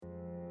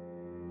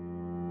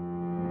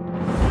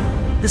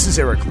This is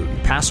Eric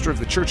Ludy, pastor of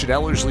the church at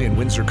Ellerslie in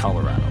Windsor,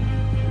 Colorado.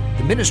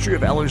 The ministry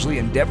of Ellerslie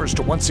endeavors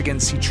to once again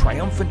see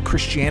triumphant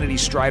Christianity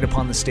stride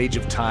upon the stage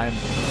of time,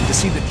 and to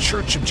see the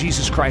Church of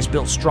Jesus Christ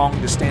built strong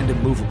to stand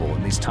immovable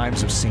in these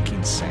times of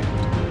sinking sand.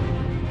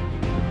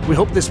 We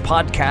hope this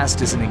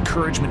podcast is an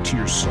encouragement to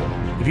your soul.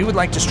 If you would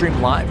like to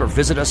stream live or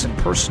visit us in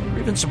person, or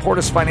even support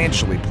us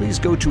financially, please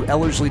go to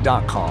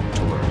Ellerslie.com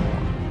to learn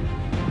more.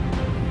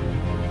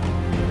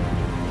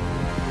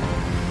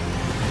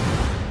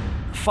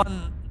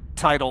 Fun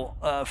title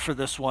for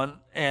this one,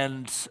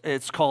 and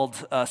it's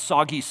called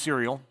Soggy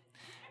Cereal.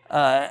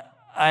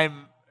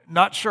 I'm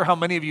not sure how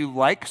many of you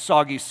like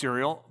soggy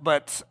cereal,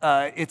 but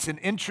it's an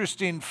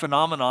interesting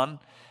phenomenon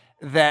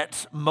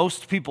that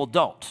most people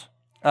don't.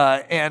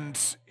 And,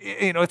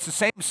 you know, it's the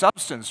same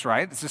substance,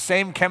 right? It's the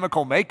same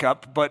chemical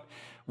makeup, but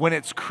when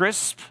it's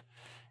crisp,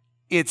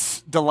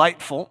 it's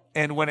delightful,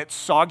 and when it's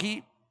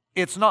soggy,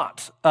 it's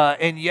not.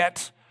 And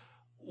yet,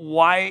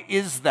 why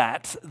is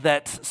that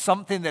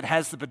something that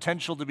has the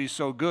potential to be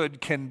so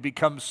good can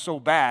become so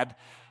bad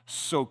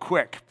so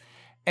quick?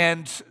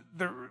 And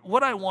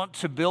what I want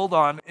to build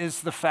on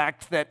is the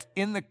fact that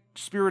in the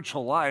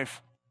spiritual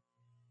life,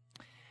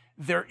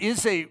 there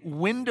is a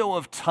window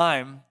of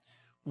time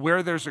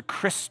where there's a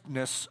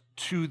crispness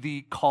to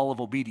the call of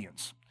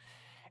obedience.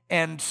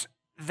 And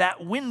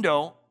that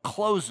window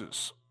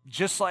closes,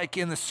 just like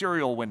in the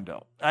cereal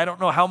window. I don't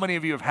know how many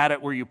of you have had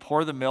it where you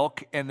pour the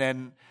milk and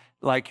then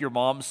like your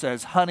mom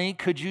says, honey,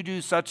 could you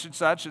do such and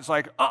such? It's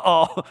like,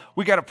 uh-oh,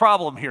 we got a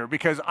problem here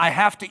because I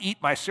have to eat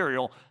my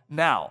cereal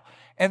now.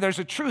 And there's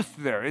a truth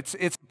there. It's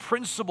a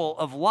principle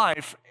of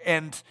life,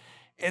 and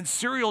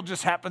cereal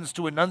just happens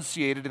to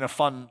enunciate it in a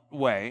fun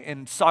way.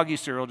 And soggy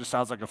cereal just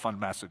sounds like a fun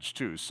message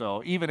too.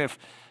 So even if,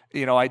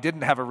 you know, I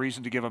didn't have a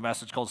reason to give a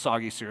message called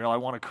Soggy Cereal, I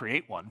want to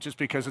create one just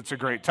because it's a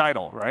great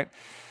title, right?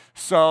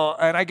 So,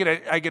 and I get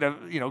a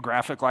you know,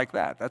 graphic like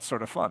that. That's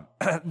sort of fun.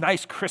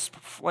 Nice crisp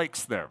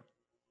flakes there.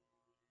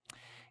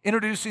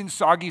 Introducing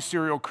Soggy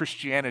Cereal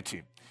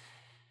Christianity.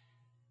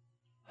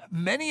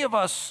 Many of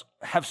us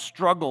have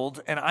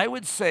struggled, and I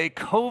would say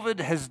COVID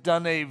has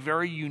done a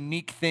very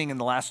unique thing in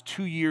the last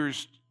 2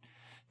 years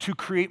to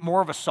create more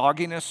of a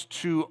sogginess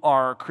to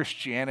our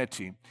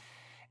Christianity.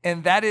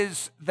 And that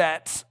is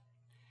that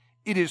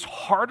it is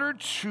harder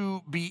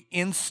to be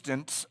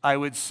instant, I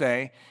would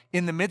say,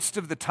 in the midst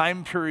of the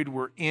time period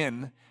we're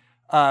in.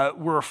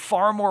 We're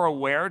far more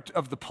aware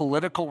of the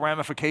political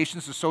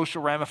ramifications, the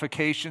social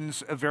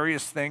ramifications of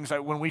various things.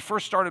 When we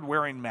first started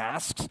wearing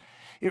masks,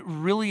 it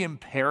really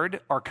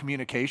impaired our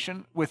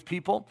communication with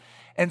people.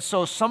 And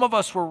so some of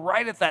us were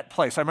right at that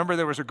place. I remember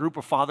there was a group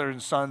of fathers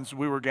and sons.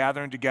 We were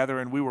gathering together,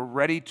 and we were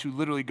ready to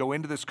literally go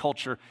into this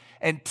culture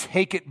and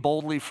take it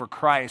boldly for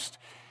Christ.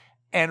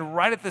 And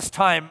right at this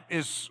time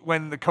is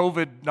when the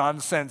COVID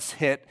nonsense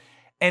hit,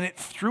 and it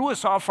threw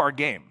us off our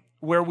game,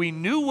 where we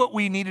knew what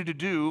we needed to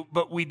do,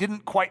 but we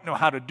didn't quite know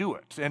how to do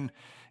it. And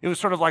it was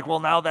sort of like, well,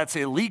 now that's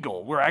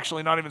illegal. We're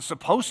actually not even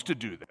supposed to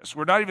do this.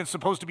 We're not even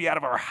supposed to be out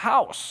of our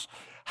house.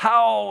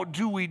 How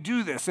do we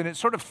do this? And it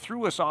sort of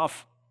threw us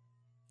off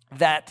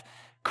that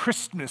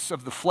crispness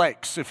of the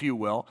flakes, if you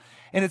will.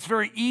 And it's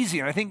very easy,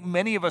 and I think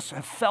many of us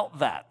have felt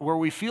that, where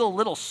we feel a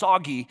little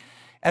soggy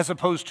as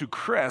opposed to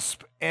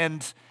crisp.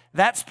 And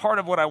that's part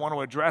of what I want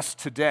to address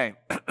today.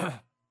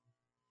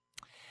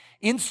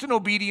 Instant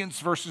obedience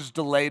versus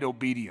delayed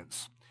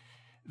obedience.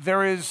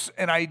 There is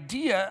an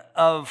idea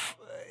of,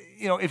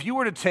 you know, if you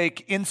were to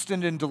take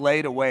instant and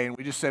delayed away and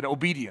we just said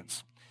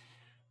obedience,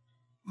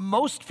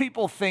 most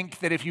people think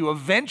that if you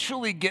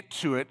eventually get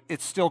to it,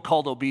 it's still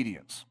called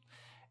obedience.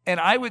 And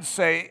I would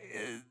say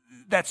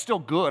that's still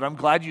good. I'm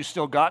glad you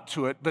still got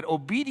to it. But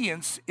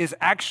obedience is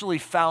actually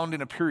found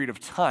in a period of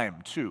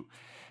time too.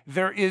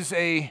 There is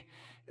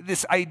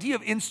this idea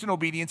of instant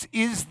obedience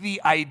is the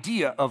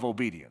idea of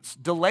obedience.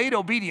 Delayed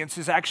obedience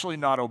is actually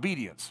not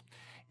obedience.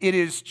 It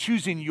is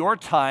choosing your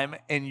time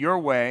and your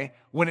way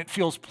when it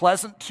feels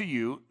pleasant to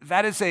you.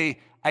 That is an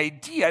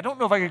idea. I don't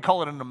know if I could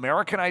call it an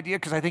American idea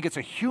because I think it's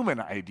a human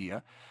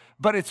idea,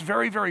 but it's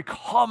very, very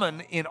common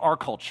in our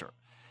culture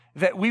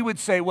that we would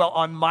say, well,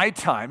 on my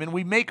time, and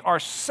we make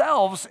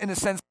ourselves, in a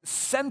sense, a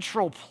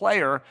central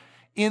player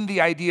in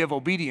the idea of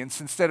obedience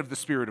instead of the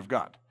Spirit of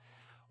God.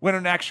 When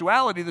in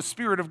actuality, the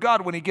Spirit of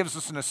God, when He gives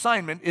us an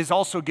assignment, is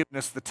also giving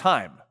us the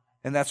time.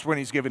 And that's when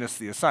He's giving us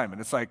the assignment.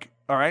 It's like,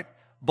 all right,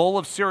 bowl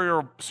of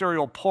cereal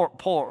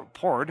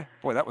poured.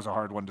 Boy, that was a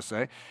hard one to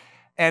say.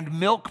 And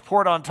milk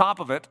poured on top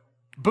of it.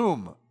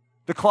 Boom,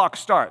 the clock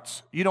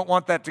starts. You don't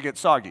want that to get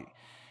soggy.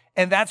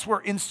 And that's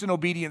where instant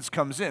obedience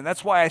comes in.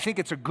 That's why I think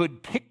it's a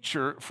good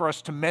picture for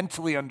us to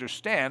mentally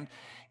understand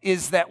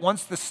is that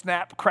once the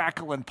snap,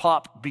 crackle, and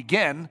pop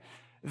begin,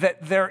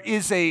 that there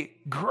is a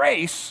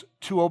grace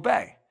to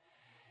obey.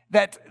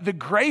 That the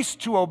grace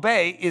to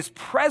obey is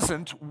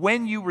present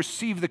when you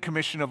receive the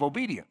commission of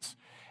obedience.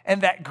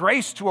 And that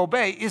grace to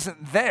obey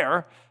isn't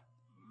there,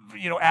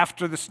 you know,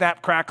 after the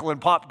snap, crackle, and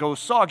pop goes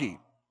soggy.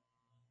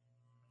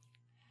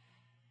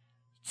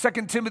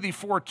 2 Timothy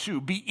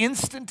 4:2, be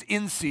instant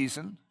in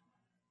season,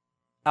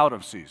 out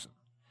of season.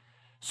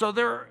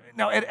 So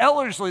now at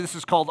Ellerslie, this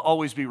is called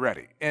Always Be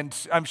Ready. And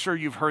I'm sure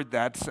you've heard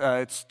that.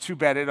 It's too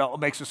bad it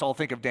makes us all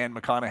think of Dan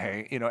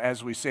McConaughey,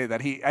 as we say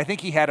that. I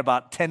think he had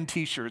about 10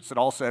 t-shirts that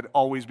all said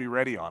Always Be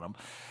Ready on them.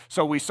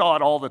 So we saw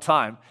it all the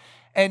time.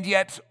 And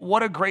yet,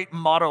 what a great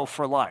motto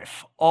for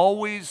life.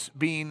 Always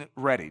being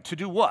ready. To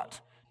do what?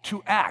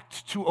 To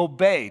act, to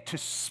obey, to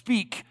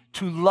speak,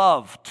 to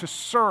love, to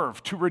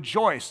serve, to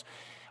rejoice.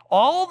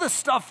 All the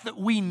stuff that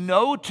we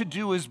know to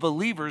do as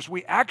believers,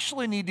 we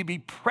actually need to be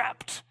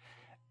prepped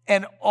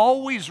and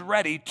always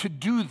ready to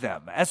do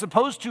them, as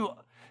opposed to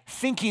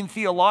thinking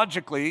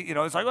theologically,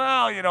 it's like,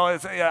 well,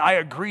 I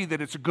agree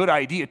that it's a good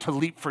idea to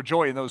leap for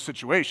joy in those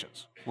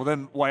situations. Well,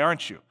 then why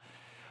aren't you?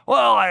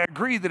 Well, I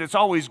agree that it's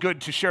always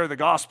good to share the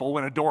gospel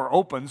when a door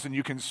opens and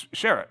you can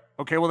share it.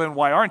 Okay, well then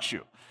why aren't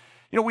you?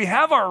 We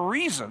have our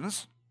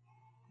reasons,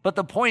 but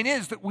the point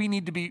is that we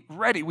need to be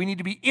ready. We need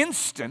to be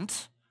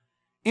instant,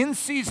 in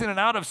season and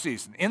out of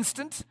season.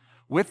 Instant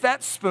with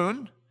that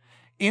spoon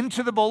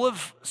into the bowl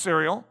of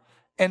cereal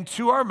and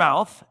to our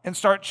mouth and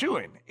start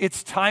chewing.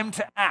 It's time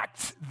to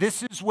act.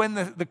 This is when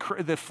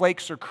the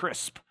flakes are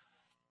crisp.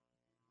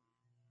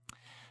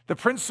 The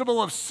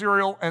principle of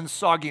cereal and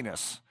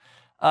sogginess.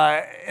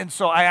 And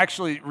so I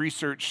actually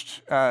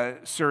researched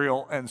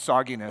cereal and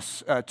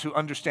sogginess to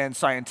understand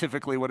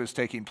scientifically what is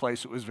taking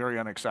place. It was very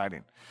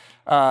unexciting.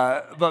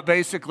 But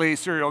basically,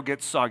 cereal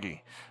gets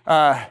soggy.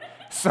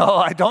 So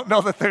I don't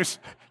know that there's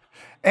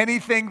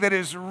anything that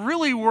is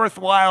really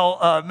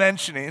worthwhile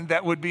mentioning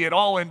that would be at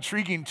all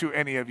intriguing to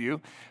any of you.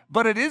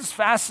 But it is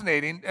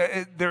fascinating.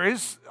 There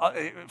is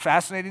a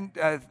fascinating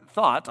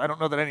thought. I don't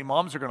know that any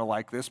moms are going to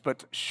like this,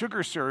 but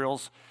sugar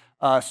cereals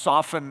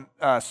soften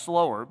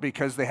slower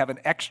because they have an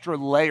extra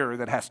layer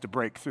that has to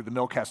break through. The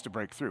milk has to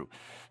break through.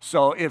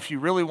 So if you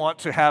really want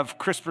to have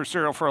crisper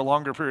cereal for a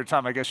longer period of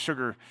time, I guess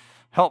sugar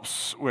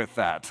helps with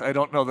that. I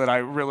don't know that I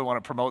really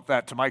want to promote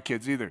that to my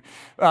kids either.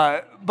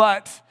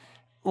 But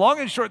long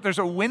and short, there's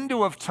a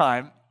window of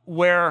time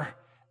where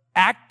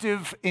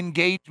active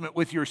engagement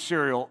with your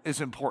cereal is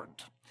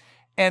important.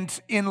 And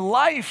in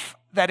life,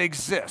 that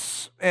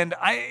exists. And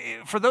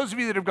for those of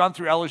you that have gone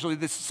through Ellerslie,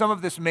 some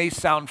of this may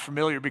sound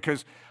familiar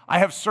because I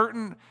have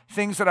certain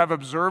things that I've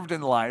observed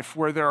in life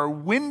where there are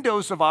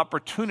windows of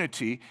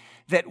opportunity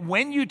that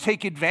when you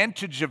take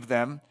advantage of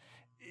them,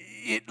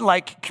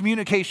 like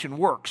communication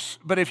works.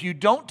 But if you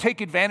don't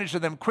take advantage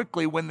of them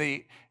quickly when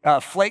the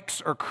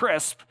flakes are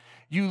crisp,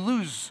 you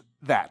lose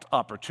that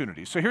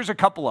opportunity. So here's a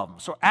couple of them.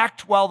 So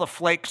act while the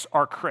flakes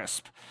are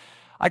crisp.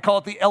 I call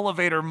it the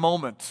elevator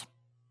moment.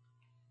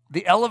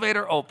 The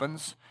elevator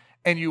opens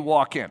and you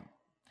walk in.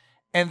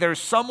 And there's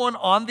someone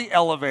on the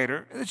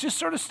elevator that's just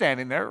sort of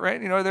standing there, right?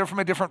 They're from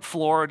a different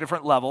floor, a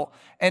different level.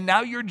 And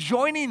now you're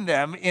joining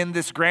them in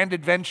this grand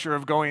adventure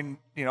of going,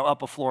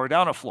 up a floor,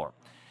 down a floor.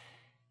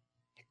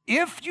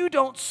 If you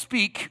don't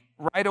speak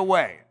right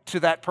away to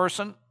that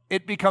person,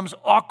 it becomes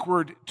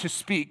awkward to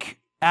speak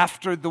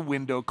after the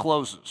window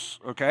closes,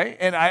 okay?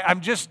 And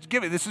I'm just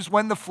giving, this is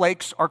when the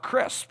flakes are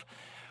crisp.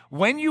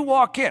 When you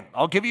walk in,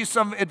 I'll give you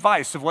some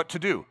advice of what to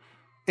do.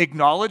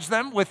 Acknowledge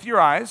them with your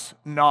eyes,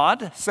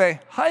 nod, say,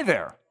 hi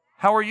there,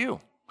 how are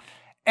you?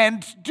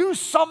 And do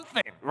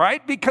something,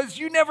 right? Because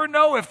you never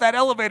know if that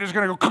elevator is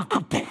going to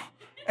go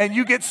and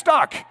you get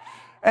stuck.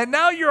 And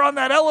now you're on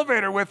that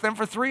elevator with them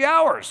for 3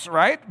 hours,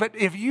 right? But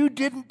if you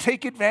didn't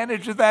take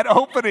advantage of that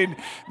opening,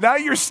 now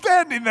you're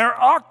standing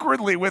there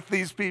awkwardly with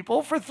these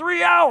people for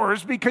 3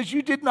 hours because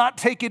you did not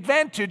take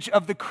advantage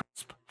of the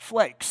crisp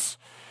flakes.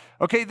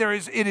 Okay,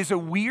 it is a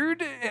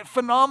weird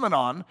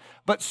phenomenon,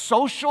 but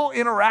social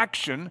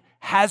interaction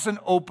has an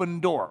open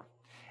door.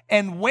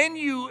 And when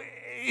you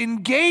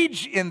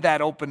engage in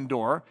that open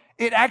door,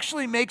 it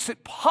actually makes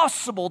it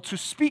possible to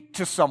speak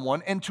to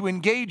someone and to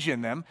engage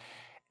in them.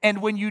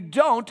 And when you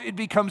don't, it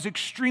becomes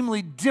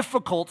extremely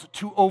difficult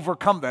to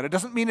overcome that. It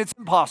doesn't mean it's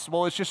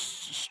impossible, it's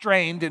just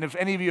strained. And if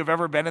any of you have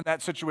ever been in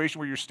that situation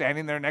where you're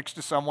standing there next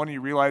to someone and you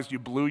realize you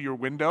blew your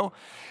window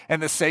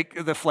and the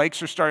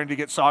flakes are starting to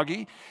get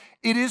soggy,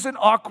 it is an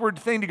awkward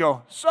thing to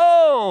go,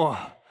 so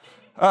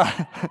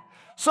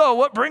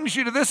what brings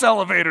you to this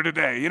elevator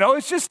today?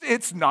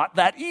 It's not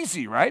that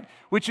easy, right?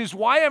 Which is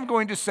why I'm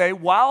going to say,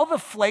 while the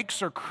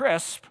flakes are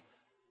crisp,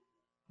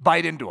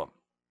 bite into them.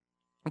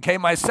 Okay,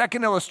 my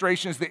second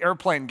illustration is the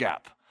airplane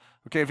gap.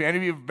 Okay, if any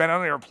of you have been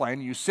on an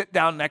airplane, you sit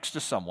down next to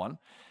someone,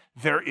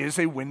 there is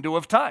a window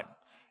of time.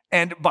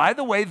 And by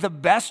the way, the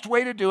best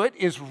way to do it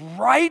is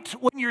right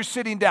when you're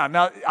sitting down.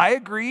 Now, I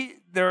agree,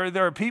 there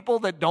are people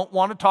that don't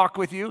want to talk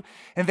with you,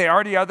 and they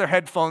already have their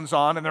headphones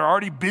on, and they're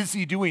already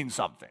busy doing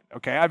something.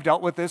 Okay, I've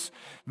dealt with this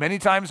many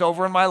times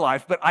over in my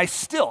life, but I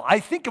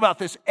think about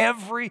this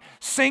every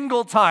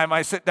single time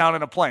I sit down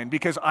in a plane,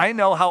 because I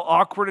know how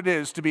awkward it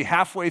is to be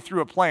halfway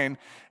through a plane,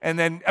 and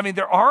then,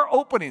 there are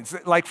openings,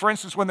 like for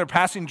instance, when they're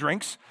passing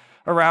drinks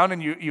around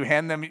and you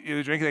hand them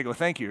the drink and they go,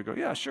 thank you. You go,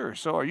 yeah, sure.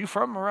 So are you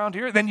from around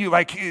here? Then you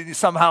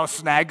somehow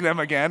snag them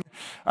again.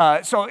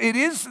 So it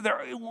is,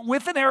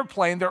 with an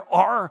airplane, there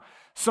are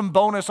some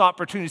bonus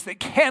opportunities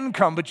that can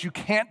come, but you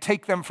can't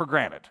take them for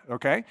granted,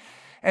 okay?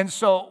 And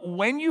so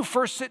when you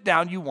first sit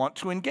down, you want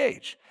to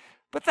engage.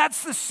 But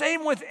that's the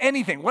same with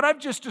anything. What I've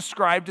just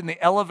described in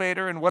the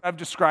elevator and what I've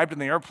described in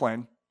the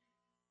airplane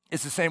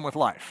is the same with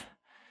life.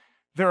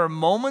 There are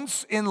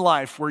moments in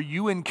life where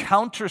you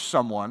encounter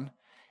someone,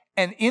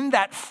 and in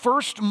that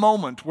first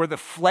moment where the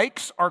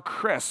flakes are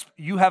crisp,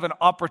 you have an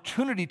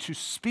opportunity to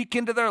speak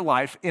into their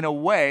life in a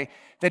way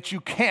that you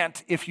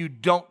can't if you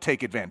don't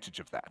take advantage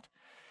of that.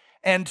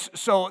 And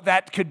so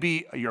that could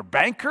be your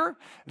banker,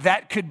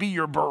 that could be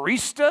your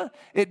barista.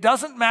 It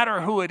doesn't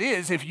matter who it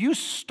is. If you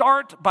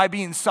start by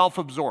being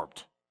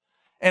self-absorbed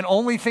and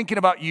only thinking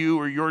about you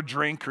or your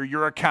drink or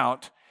your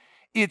account,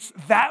 it's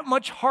that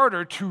much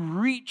harder to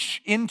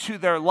reach into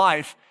their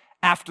life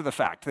after the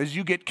fact. As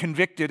you get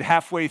convicted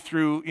halfway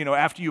through,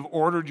 after you've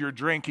ordered your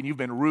drink and you've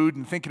been rude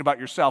and thinking about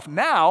yourself,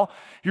 now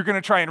you're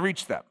going to try and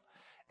reach them.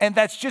 And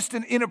that's just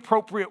an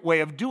inappropriate way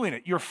of doing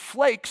it. Your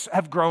flakes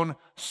have grown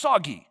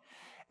soggy.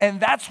 And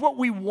that's what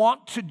we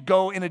want to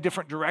go in a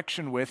different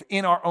direction with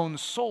in our own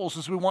souls,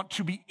 is we want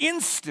to be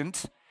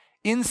instant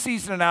in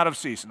season and out of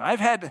season. I've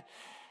had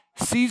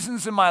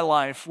seasons in my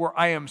life where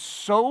I am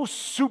so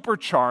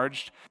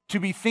supercharged to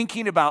be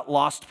thinking about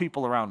lost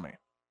people around me.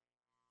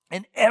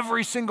 And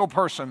every single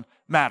person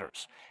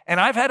matters. And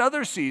I've had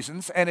other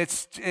seasons, and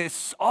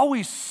it's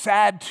always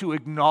sad to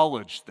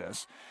acknowledge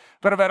this,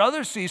 but I've had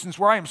other seasons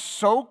where I am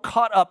so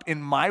caught up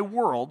in my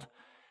world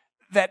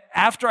that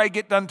after I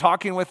get done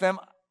talking with them,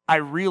 I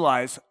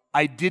realize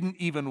I didn't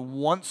even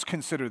once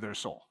consider their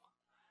soul.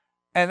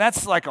 And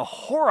that's like a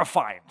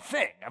horrifying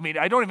thing. I mean,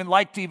 I don't even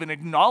like to even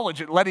acknowledge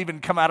it, let it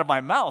even come out of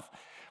my mouth.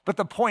 But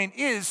the point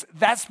is,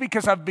 that's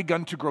because I've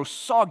begun to grow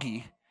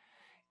soggy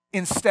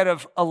instead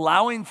of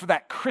allowing for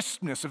that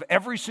crispness of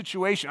every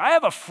situation. I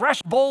have a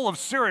fresh bowl of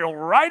cereal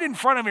right in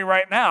front of me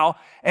right now,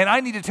 and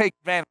I need to take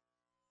advantage.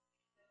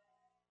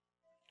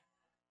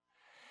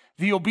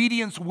 The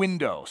obedience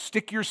window.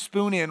 Stick your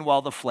spoon in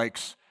while the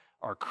flakes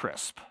are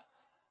crisp.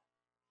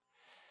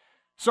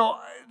 So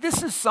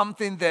this is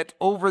something that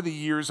over the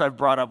years I've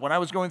brought up. When I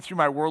was going through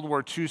my World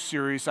War II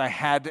series, there's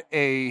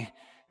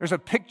a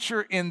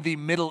picture in the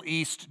Middle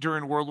East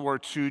during World War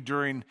II,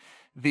 during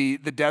the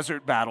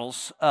desert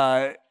battles.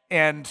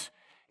 And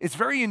it's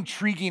very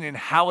intriguing in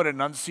how it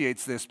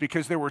enunciates this,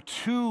 because there were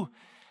two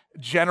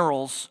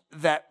generals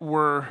that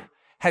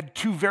had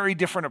two very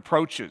different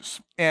approaches.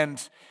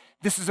 And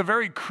this is a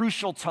very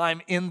crucial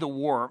time in the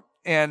war.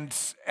 And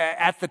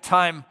at the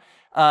time,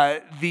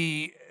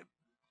 the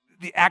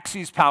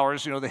Axis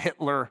powers, the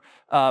Hitler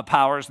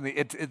powers and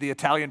the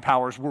Italian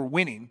powers were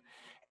winning.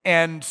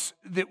 And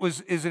it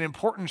is an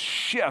important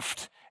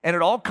shift. And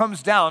it all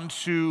comes down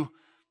to,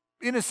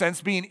 in a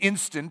sense, being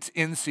instant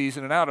in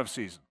season and out of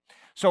season.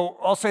 So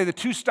I'll say the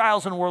two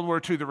styles in World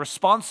War II, the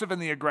responsive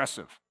and the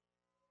aggressive.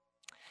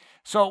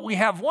 So we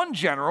have one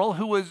general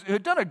who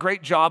had done a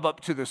great job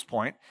up to this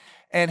point,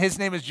 and his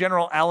name is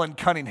General Alan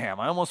Cunningham.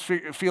 I almost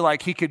feel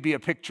like he could be a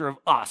picture of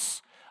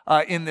us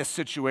in this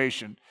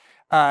situation.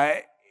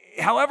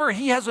 However,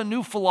 he has a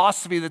new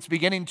philosophy that's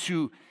beginning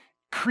to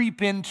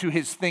creep into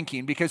his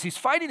thinking, because he's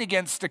fighting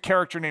against a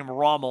character named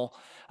Rommel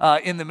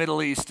in the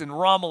Middle East, and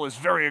Rommel is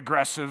very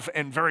aggressive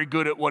and very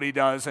good at what he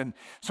does. And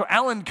so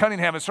Alan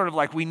Cunningham is sort of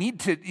like, we need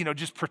to,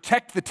 just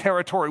protect the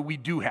territory we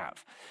do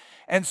have.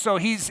 And so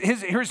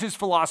here's his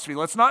philosophy.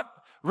 Let's not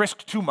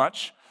risk too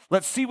much.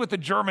 Let's see what the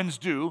Germans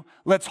do.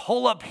 Let's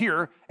hole up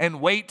here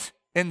and wait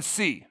and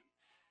see.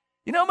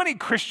 You know how many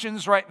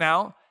Christians right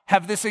now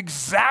have this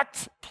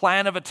exact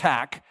plan of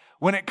attack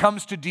when it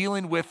comes to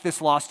dealing with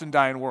this lost and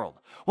dying world?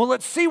 Well,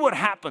 let's see what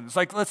happens.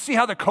 Let's see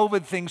how the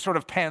COVID thing sort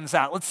of pans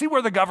out. Let's see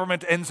where the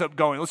government ends up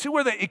going. Let's see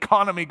where the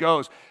economy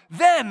goes.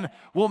 Then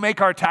we'll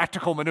make our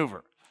tactical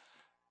maneuver.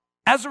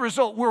 As a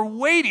result, we're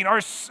waiting.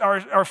 Our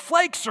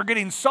flakes are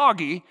getting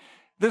soggy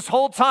this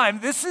whole time.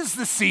 This is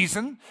the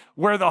season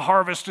where the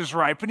harvest is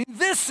ripening.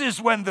 This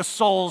is when the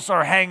souls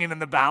are hanging in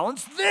the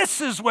balance.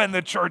 This is when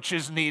the church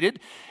is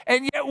needed.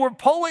 And yet we're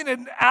pulling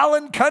an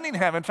Alan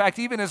Cunningham. In fact,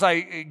 even as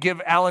I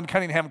give Alan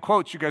Cunningham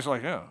quotes, you guys are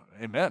like, oh,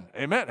 amen,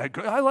 amen.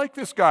 I like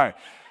this guy.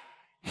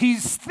 He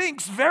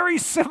thinks very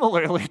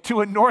similarly to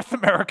a North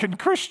American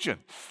Christian.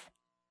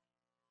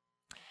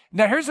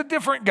 Now, here's a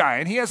different guy,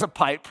 and he has a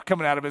pipe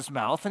coming out of his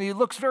mouth, and he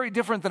looks very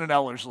different than an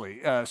Ellerslie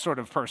sort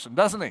of person,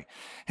 doesn't he?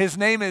 His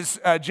name is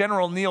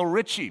General Neil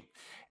Ritchie,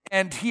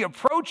 and he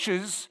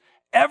approaches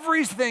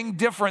everything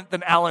different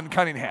than Alan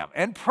Cunningham,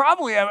 and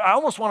probably, I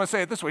almost want to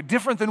say it this way,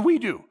 different than we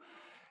do.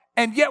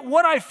 And yet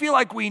what I feel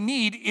like we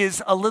need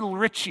is a little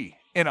Ritchie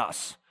in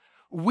us.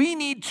 We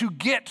need to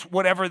get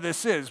whatever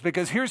this is,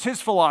 because here's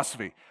his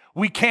philosophy.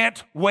 We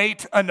can't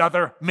wait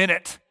another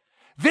minute.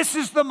 This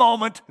is the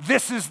moment.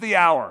 This is the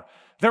hour.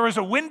 There is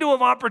a window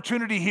of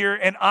opportunity here,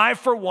 and I,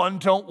 for one,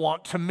 don't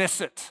want to miss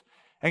it.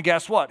 And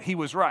guess what? He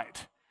was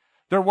right.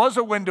 There was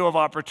a window of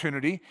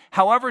opportunity.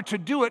 However, to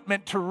do it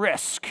meant to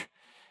risk.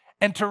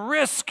 And to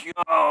risk,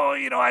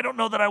 I don't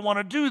know that I want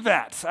to do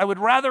that. I would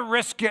rather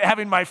risk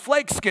having my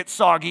flakes get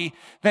soggy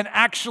than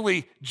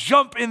actually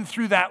jump in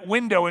through that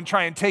window and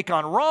try and take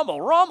on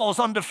Rommel. Rommel's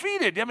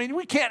undefeated. I mean,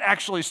 we can't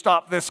actually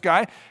stop this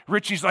guy.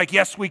 Richie's like,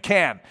 yes, we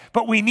can,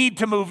 but we need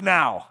to move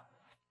now.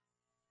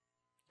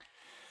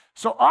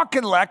 So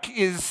Auchinleck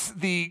is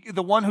the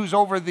one who's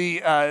over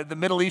the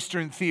Middle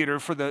Eastern theater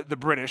for the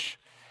British.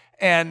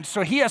 And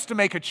so he has to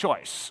make a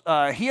choice.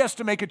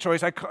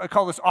 I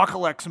call this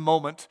Auchinleck's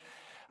moment.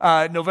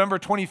 November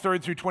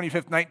 23rd through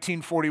 25th,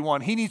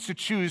 1941. He needs to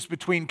choose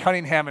between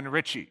Cunningham and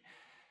Ritchie.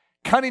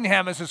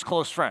 Cunningham is his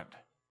close friend.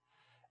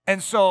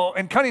 And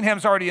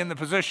Cunningham's already in the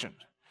position.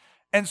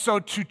 And so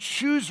to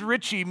choose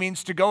Ritchie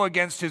means to go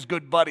against his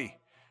good buddy.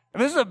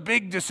 And this is a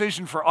big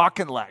decision for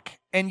Auchinleck.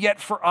 And yet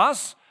for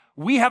us,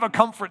 we have a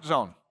comfort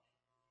zone.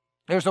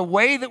 There's a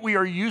way that we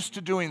are used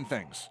to doing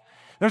things.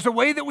 There's a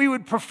way that we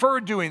would prefer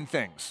doing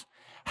things.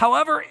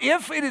 However,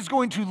 if it is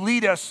going to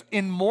lead us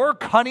in more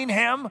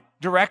Cunningham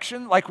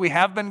direction, like we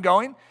have been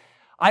going,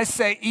 I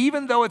say,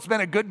 even though it's been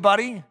a good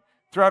buddy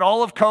throughout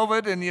all of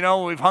COVID, and,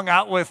 we've hung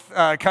out with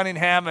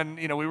Cunningham, and,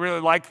 we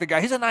really like the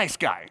guy. He's a nice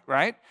guy,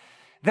 right?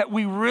 That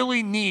we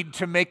really need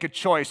to make a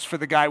choice for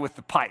the guy with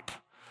the pipe,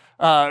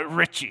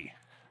 Ritchie.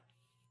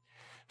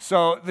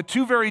 So the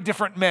two very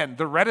different men,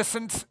 the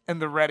reticent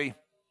and the ready.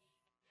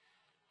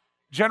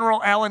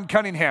 General Alan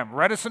Cunningham,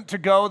 reticent to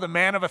go, the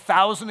man of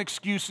 1,000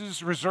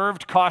 excuses,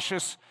 reserved,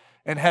 cautious,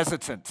 and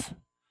hesitant.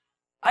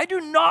 I do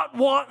not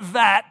want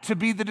that to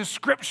be the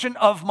description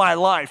of my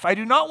life. I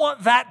do not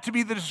want that to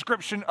be the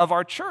description of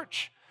our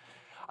church.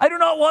 I do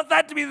not want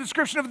that to be the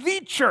description of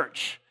the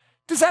church.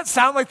 Does that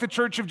sound like the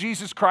Church of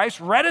Jesus Christ?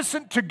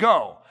 Reticent to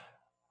go,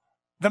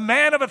 the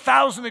man of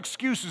 1,000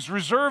 excuses,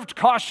 reserved,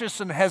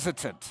 cautious, and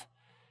hesitant.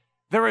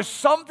 There is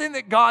something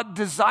that God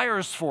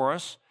desires for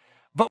us,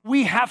 but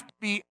we have to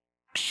be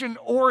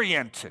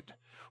action-oriented.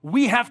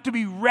 We have to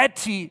be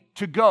ready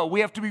to go.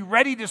 We have to be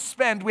ready to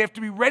spend. We have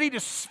to be ready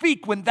to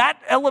speak when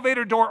that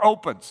elevator door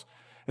opens.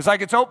 It's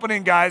like, it's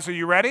opening, guys. Are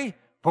you ready?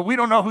 But we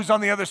don't know who's on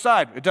the other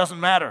side. It doesn't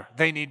matter.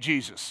 They need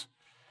Jesus.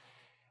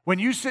 When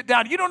you sit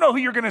down, you don't know who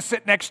you're going to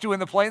sit next to in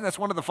the plane. That's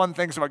one of the fun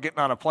things about getting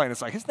on a plane.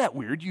 It's like, isn't that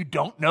weird? You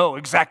don't know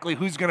exactly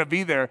who's going to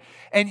be there.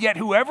 And yet,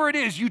 whoever it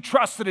is, you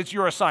trust that it's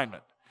your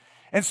assignment.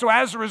 And so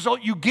as a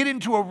result, you get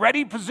into a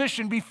ready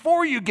position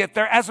before you get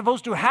there, as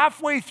opposed to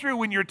halfway through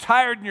when you're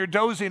tired and you're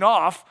dozing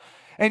off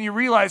and you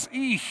realize,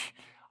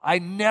 I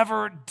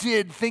never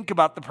did think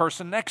about the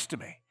person next to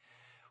me.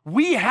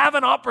 We have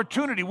an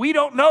opportunity. We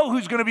don't know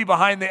who's going to be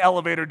behind the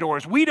elevator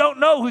doors. We don't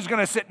know who's going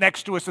to sit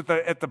next to us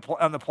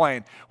on the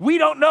plane. We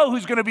don't know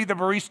who's going to be the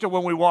barista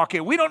when we walk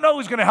in. We don't know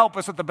who's going to help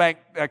us at the bank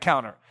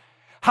counter.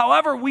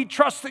 However, we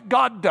trust that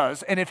God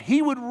does, and if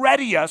He would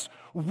ready us,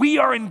 we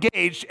are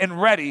engaged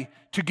and ready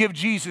to give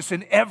Jesus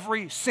in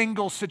every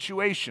single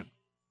situation.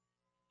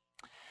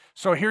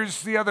 So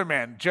here's the other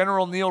man,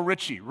 General Neil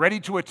Ritchie,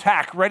 ready to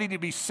attack, ready to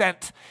be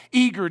sent,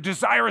 eager,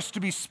 desirous to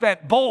be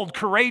spent, bold,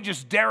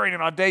 courageous, daring,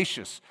 and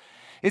audacious.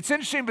 It's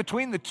interesting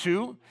between the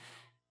two,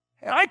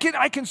 and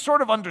I can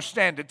sort of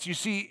understand it. You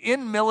see,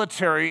 in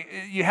military,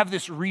 you have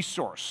this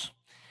resource,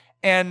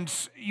 and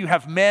you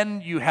have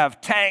men, you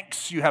have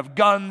tanks, you have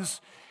guns.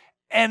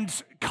 And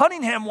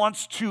Cunningham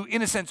wants to,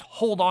 in a sense,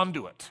 hold on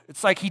to it.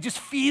 It's like he just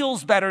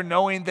feels better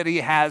knowing that he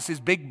has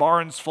his big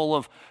barns full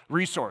of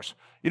resource.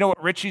 You know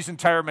what Ritchie's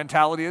entire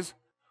mentality is?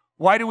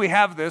 Why do we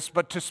have this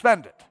but to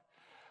spend it?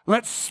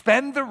 Let's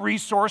spend the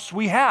resource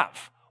we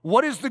have.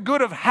 What is the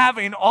good of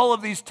having all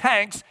of these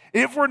tanks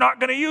if we're not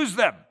going to use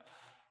them?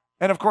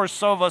 And of course,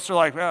 some of us are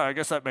like, well, I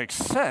guess that makes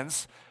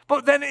sense.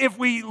 But then if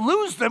we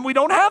lose them, we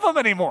don't have them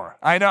anymore.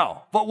 I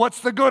know. But what's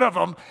the good of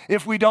them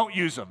if we don't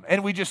use them?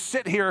 And we just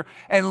sit here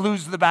and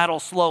lose the battle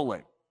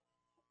slowly.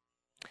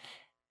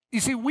 You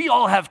see, we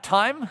all have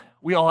time.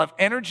 We all have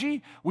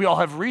energy. We all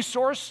have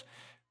resource.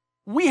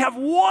 We have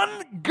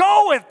one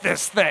go at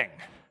this thing.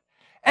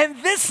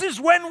 And this is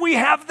when we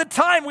have the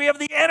time. We have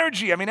the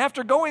energy. I mean,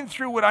 after going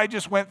through what I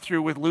just went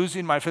through with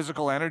losing my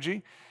physical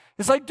energy,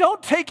 it's like,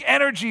 don't take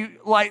energy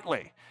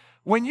lightly.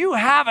 When you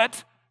have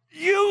it,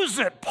 use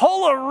it.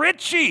 Pull a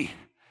Ritchie.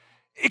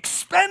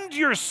 Expend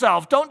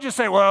yourself. Don't just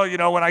say, well,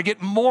 when I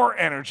get more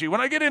energy, when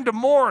I get into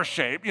more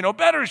shape,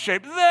 better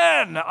shape,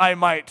 then I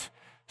might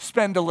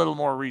spend a little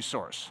more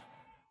resource.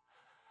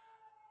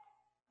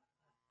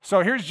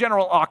 So here's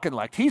General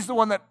Auchinleck. He's the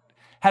one that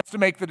has to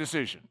make the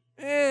decision.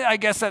 I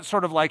guess that's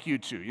sort of like you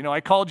two. I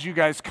called you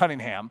guys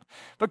Cunningham,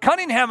 but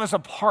Cunningham is a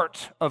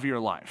part of your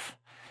life.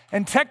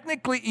 And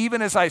technically,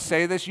 even as I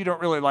say this, you don't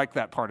really like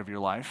that part of your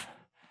life.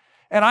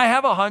 And I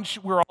have a hunch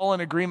we're all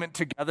in agreement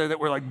together that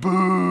we're like,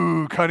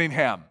 boo,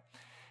 Cunningham.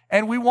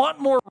 And we want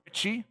more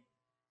Ritchie,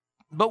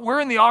 but we're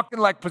in the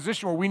Auchinleck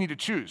position where we need to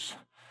choose.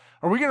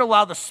 Are we going to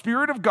allow the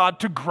Spirit of God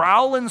to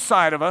growl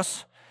inside of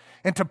us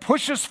and to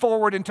push us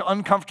forward into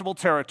uncomfortable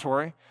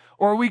territory?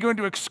 Or are we going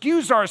to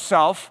excuse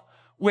ourselves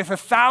with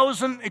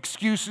 1,000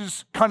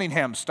 excuses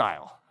Cunningham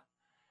style?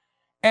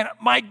 And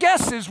my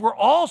guess is we're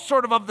all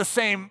sort of the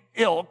same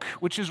ilk,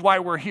 which is why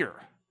we're here.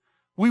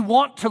 We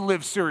want to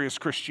live serious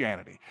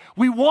Christianity.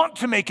 We want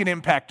to make an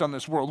impact on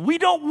this world. We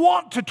don't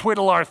want to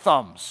twiddle our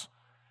thumbs.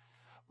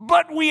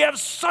 But we have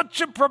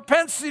such a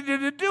propensity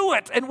to do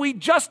it, and we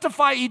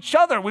justify each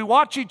other. We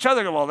watch each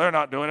other go, well, they're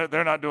not doing it,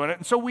 they're not doing it.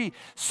 And so we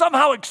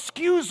somehow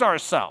excuse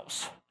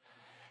ourselves,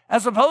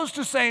 as opposed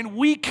to saying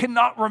we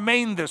cannot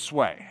remain this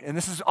way. And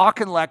this is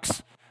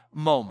Auchinleck's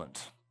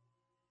moment.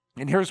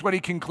 And here's what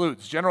he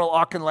concludes. General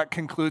Auchinleck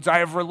concludes, I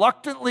have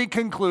reluctantly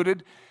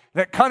concluded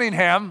that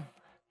Cunningham,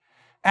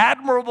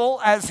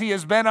 admirable as he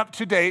has been up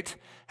to date,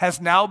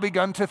 has now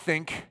begun to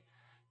think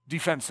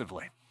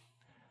defensively.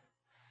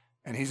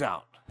 And he's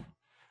out.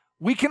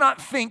 We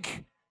cannot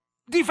think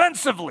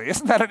defensively.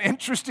 Isn't that an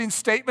interesting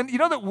statement? You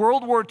know that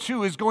World War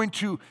II is going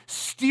to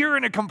steer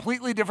in a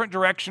completely different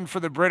direction for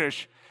the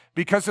British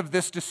because of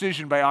this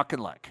decision by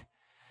Auchinleck.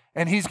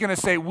 And he's going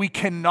to say, we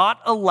cannot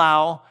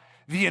allow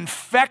the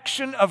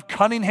infection of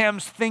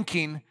Cunningham's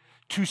thinking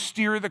to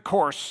steer the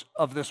course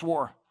of this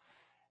war.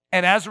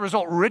 And as a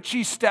result,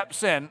 Ritchie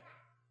steps in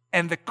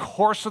and the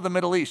course of the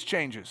Middle East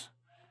changes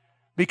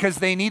because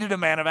they needed a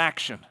man of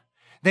action.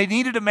 They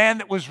needed a man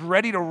that was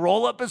ready to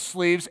roll up his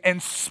sleeves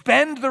and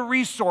spend the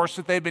resource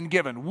that they've been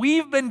given.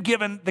 We've been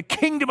given the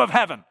kingdom of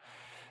heaven,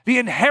 the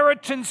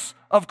inheritance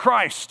of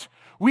Christ.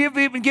 We have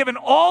been given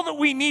all that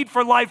we need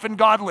for life and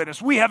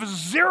godliness. We have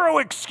zero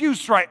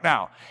excuse right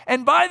now.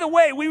 And by the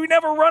way, we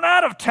never run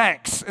out of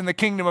tanks in the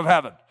kingdom of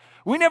heaven.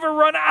 We never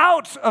run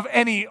out of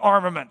any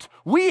armament.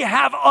 We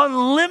have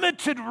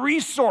unlimited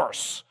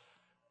resource,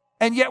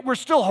 and yet we're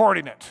still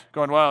hoarding it,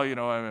 going, well, you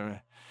know,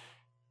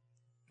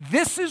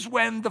 this is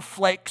when the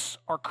flakes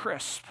are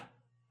crisp.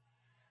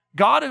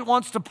 God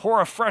wants to pour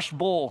a fresh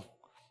bowl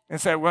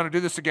and say, we're going to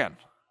do this again,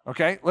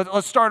 okay?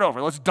 Let's start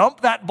over. Let's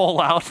dump that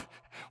bowl out.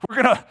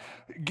 We're going to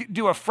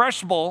do a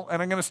fresh bowl,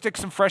 and I'm going to stick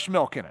some fresh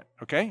milk in it,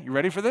 okay? You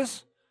ready for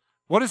this?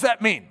 What does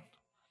that mean?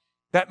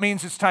 That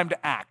means it's time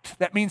to act.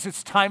 That means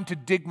it's time to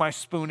dig my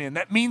spoon in.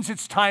 That means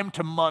it's time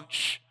to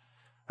munch.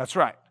 That's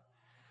right.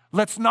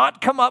 Let's not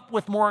come up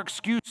with more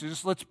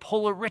excuses. Let's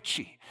pull a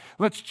Ritchie.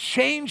 Let's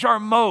change our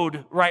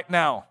mode right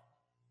now.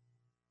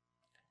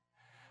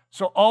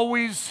 So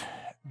always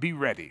be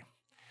ready.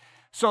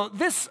 So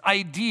this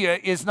idea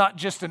is not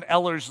just an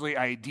Ellerslie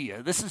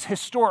idea. This is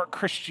historic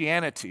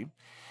Christianity.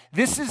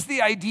 This is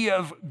the idea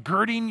of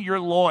girding your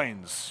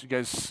loins. You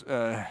guys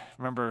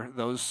remember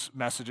those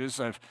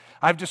messages?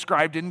 I've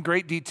described in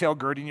great detail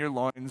girding your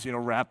loins,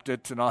 wrapped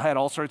it, and I had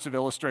all sorts of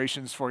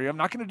illustrations for you. I'm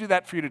not going to do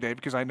that for you today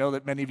because I know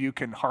that many of you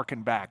can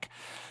hearken back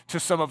to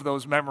some of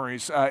those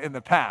memories in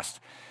the past.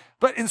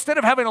 But instead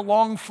of having a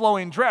long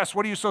flowing dress,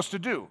 what are you supposed to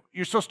do?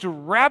 You're supposed to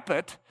wrap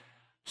it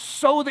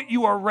so that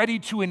you are ready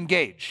to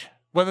engage,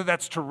 whether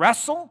that's to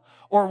wrestle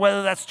or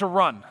whether that's to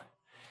run.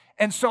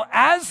 And so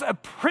as a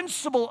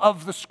principle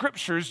of the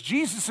scriptures,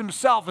 Jesus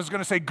himself is going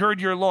to say, gird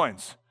your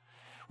loins,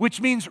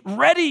 which means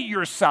ready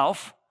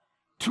yourself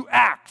to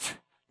act,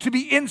 to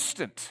be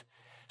instant.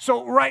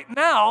 So right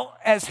now,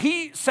 as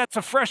he sets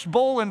a fresh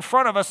bowl in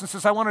front of us and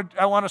says, I want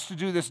us to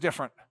do this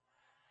different.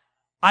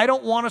 I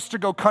don't want us to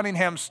go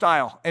Cunningham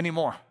style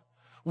anymore.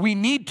 We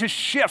need to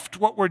shift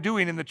what we're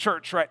doing in the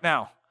church right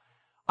now.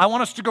 I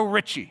want us to go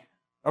Ritchie,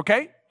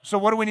 okay? So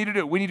what do we need to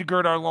do? We need to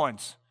gird our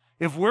loins.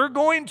 If we're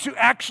going to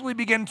actually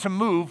begin to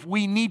move,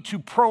 we need to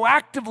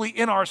proactively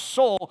in our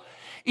soul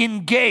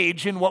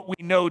engage in what we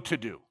know to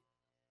do.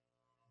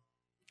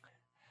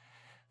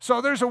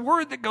 So there's a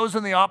word that goes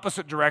in the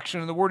opposite direction,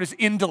 and the word is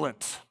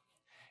indolent.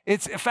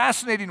 It's a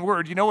fascinating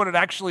word. You know what it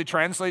actually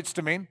translates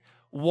to mean?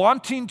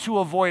 Wanting to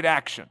avoid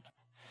action.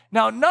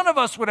 Now, none of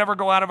us would ever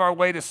go out of our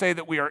way to say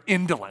that we are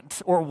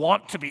indolent or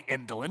want to be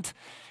indolent,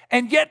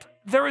 and yet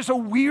there is a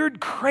weird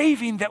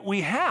craving that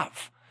we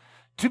have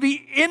to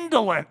be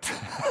indolent.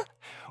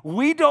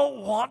 We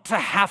don't want to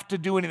have to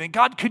do anything.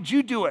 God, could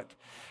you do it?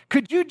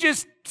 Could you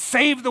just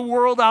save the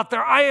world out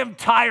there? I am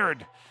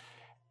tired.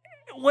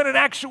 When in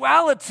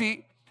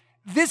actuality,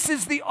 this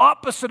is the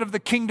opposite of the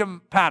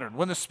kingdom pattern.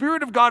 When the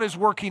Spirit of God is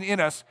working in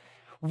us,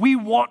 we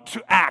want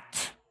to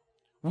act.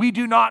 We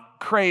do not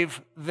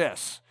crave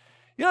this.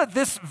 You know,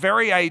 this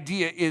very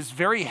idea is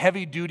very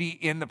heavy duty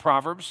in the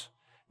Proverbs.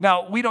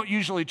 Now, we don't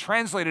usually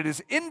translate it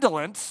as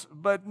indolence,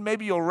 but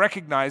maybe you'll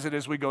recognize it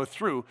as we go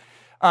through.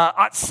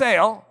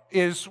 Atsail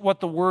is what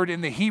the word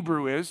in the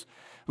Hebrew is.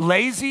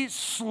 Lazy,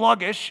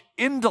 sluggish,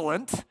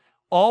 indolent,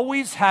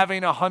 always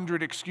having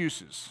 100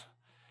 excuses.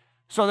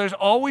 So there's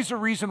always a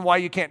reason why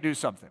you can't do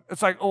something.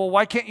 It's like, oh,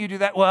 why can't you do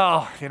that?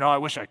 Well, I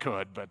wish I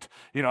could, but,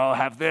 I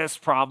have this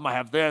problem, I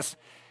have this.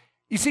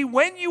 You see,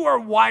 when you are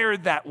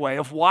wired that way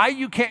of why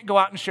you can't go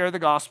out and share the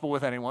gospel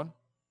with anyone,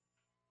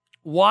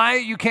 why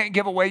you can't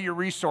give away your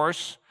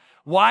resource,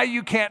 why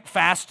you can't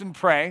fast and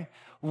pray,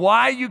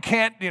 why you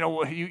can't,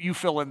 you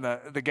fill in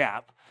the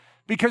gap.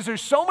 Because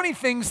there's so many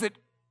things that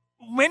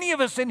many of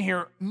us in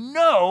here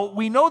know.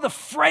 We know the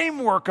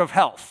framework of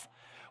health.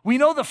 We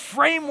know the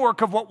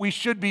framework of what we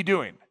should be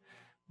doing.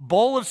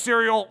 Bowl of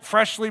cereal,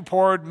 freshly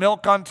poured,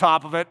 milk on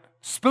top of it,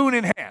 spoon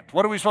in hand.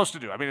 What are we supposed to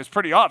do? I mean, it's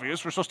pretty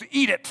obvious. We're supposed to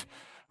eat it,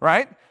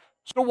 right?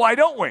 So why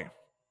don't we?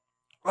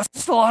 That's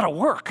just a lot of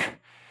work.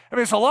 I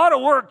mean, it's a lot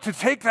of work to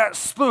take that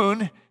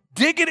spoon,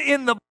 dig it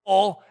in the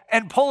bowl,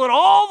 and pull it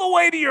all the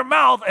way to your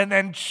mouth and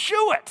then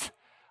chew it.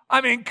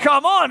 I mean,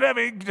 come on. I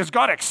mean, does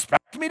God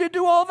expect me to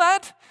do all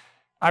that?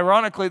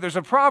 Ironically, there's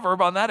a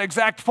proverb on that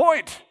exact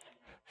point.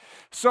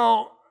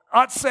 So,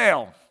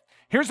 atzel.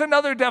 Here's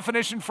another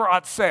definition for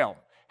atzel.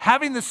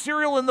 Having the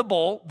cereal in the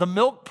bowl, the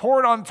milk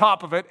poured on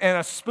top of it, and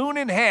a spoon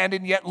in hand,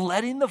 and yet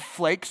letting the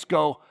flakes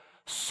go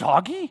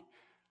soggy?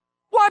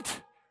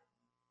 What?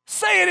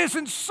 Say it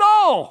isn't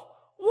so.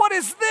 What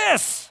is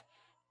this?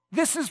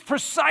 This is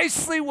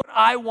precisely what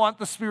I want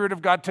the Spirit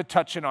of God to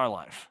touch in our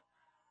life.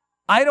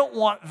 I don't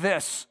want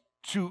this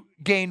to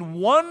gain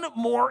one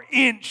more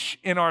inch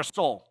in our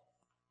soul.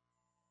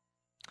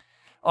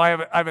 Oh, I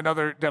have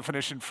another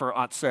definition for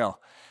atzel.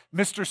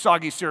 Mr.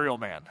 Soggy Cereal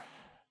Man.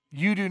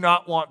 You do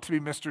not want to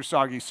be Mr.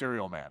 Soggy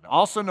Cereal Man,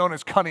 also known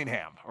as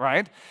Cunningham,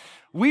 right?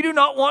 We do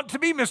not want to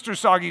be Mr.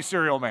 Soggy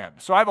Cereal Man.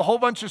 So I have a whole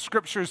bunch of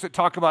scriptures that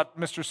talk about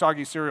Mr.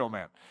 Soggy Cereal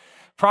Man.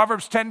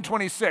 Proverbs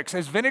 10:26,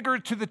 as vinegar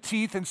to the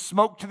teeth and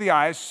smoke to the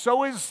eyes,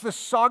 so is the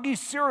soggy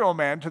cereal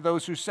man to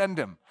those who send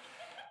him.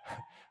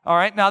 All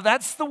right, now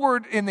that's the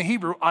word in the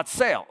Hebrew,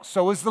 atzel.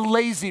 So is the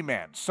lazy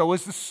man. So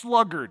is the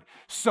sluggard.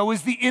 So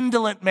is the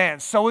indolent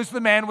man. So is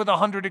the man with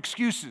 100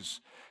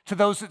 excuses to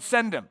those that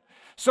send him.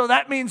 So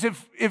that means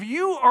if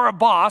you are a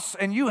boss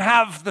and you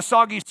have the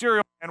soggy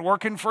cereal man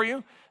working for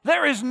you,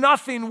 there is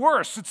nothing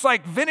worse. It's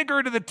like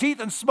vinegar to the teeth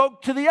and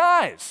smoke to the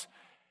eyes.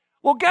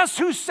 Well, guess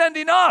who's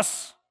sending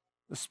us?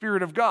 The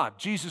Spirit of God,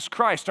 Jesus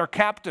Christ, our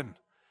captain.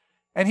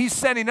 And he's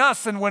sending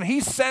us, and when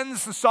he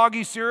sends the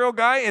soggy cereal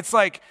guy, it's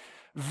like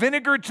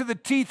vinegar to the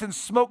teeth and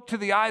smoke to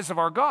the eyes of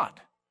our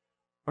God.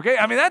 Okay,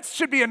 I mean, that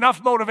should be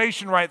enough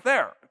motivation right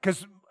there,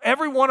 because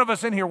every one of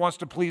us in here wants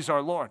to please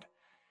our Lord.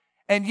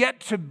 And yet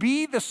to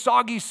be the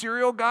soggy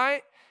cereal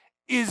guy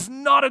is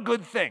not a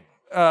good thing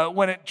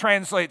when it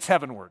translates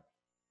heavenward.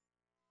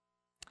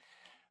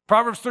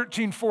 Proverbs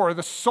 13:4,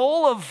 the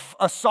soul of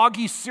a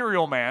soggy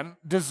cereal man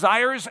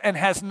desires and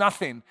has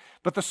nothing,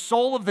 but the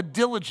soul of the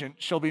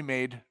diligent shall be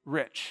made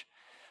rich.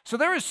 So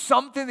there is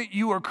something that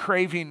you are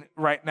craving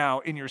right now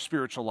in your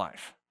spiritual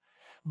life.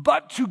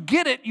 But to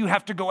get it, you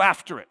have to go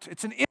after it.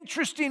 It's an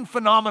interesting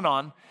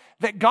phenomenon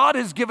that God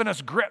has given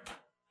us grip,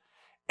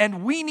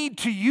 and we need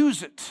to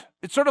use it.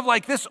 It's sort of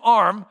like this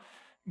arm.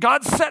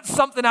 God sets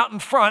something out in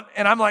front,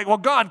 and I'm like, well,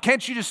 God,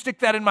 can't you just stick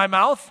that in my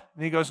mouth?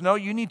 And he goes, no,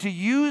 you need to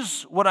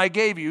use what I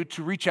gave you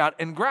to reach out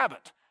and grab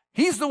it.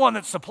 He's the one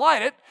that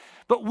supplied it,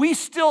 but we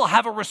still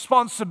have a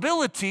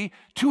responsibility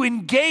to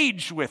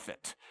engage with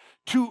it,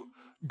 to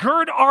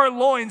gird our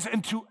loins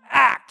and to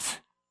act.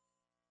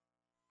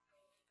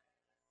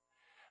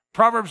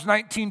 Proverbs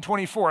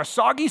 19:24, a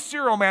soggy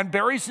cereal man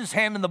buries his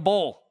hand in the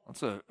bowl.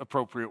 That's an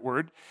appropriate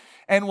word.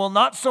 And will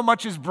not so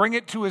much as bring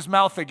it to his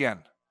mouth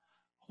again.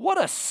 What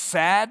a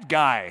sad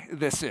guy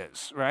this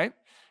is, right?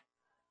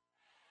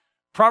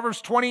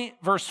 Proverbs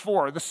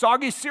 20:4, the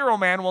soggy cereal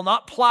man will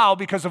not plow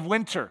because of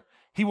winter.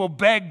 He will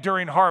beg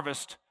during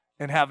harvest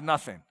and have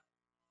nothing.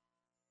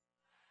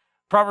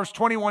 Proverbs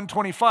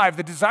 21:25,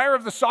 the desire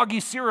of the soggy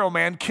cereal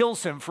man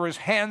kills him, for his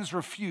hands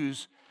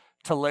refuse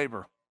to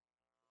labor.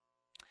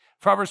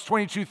 Proverbs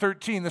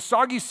 22:13, the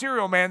soggy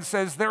cereal man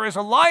says, there is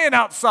a lion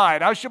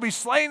outside, I shall be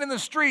slain in the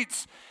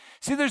streets.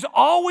 See, there's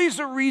always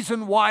a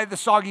reason why the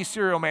soggy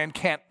cereal man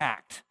can't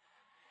act.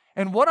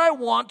 And what I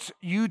want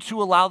you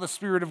to allow the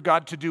Spirit of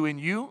God to do in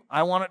you,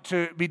 I want it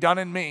to be done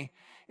in me,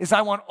 is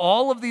I want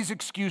all of these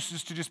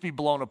excuses to just be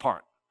blown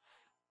apart.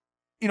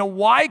 You know,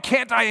 why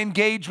can't I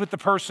engage with the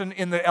person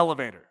in the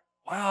elevator?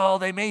 Well,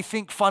 they may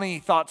think funny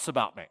thoughts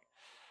about me.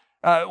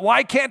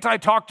 Why can't I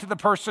talk to the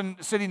person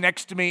sitting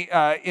next to me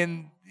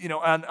on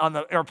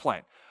the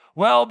airplane?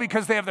 Well,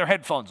 because they have their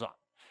headphones on.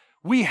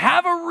 We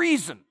have a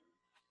reason.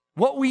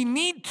 What we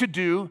need to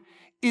do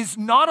is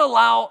not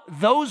allow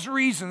those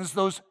reasons,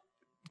 those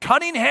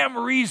Cunningham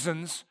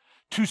reasons,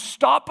 to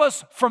stop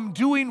us from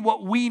doing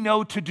what we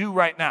know to do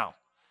right now.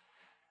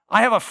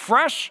 I have a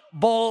fresh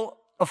bowl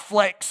of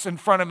flakes in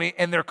front of me,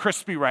 and they're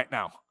crispy right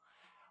now.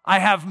 I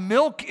have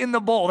milk in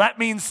the bowl. That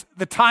means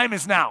the time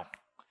is now.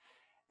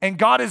 And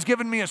God has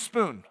given me a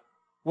spoon.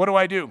 What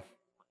do?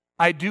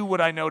 I do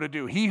what I know to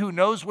do. He who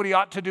knows what he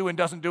ought to do and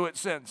doesn't do it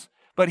sins.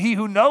 But he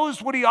who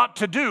knows what he ought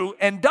to do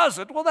and does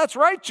it, well, that's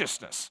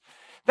righteousness.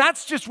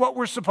 That's just what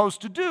we're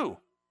supposed to do.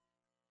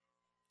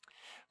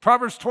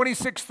 Proverbs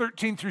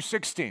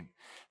 26:13-16.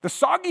 The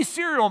soggy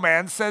cereal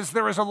man says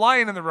there is a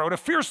lion in the road. A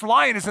fierce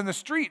lion is in the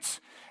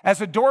streets. As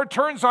a door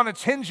turns on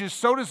its hinges,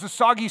 so does the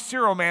soggy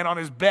cereal man on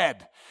his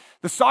bed.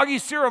 The soggy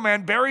cereal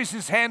man buries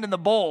his hand in the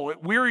bowl.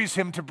 It wearies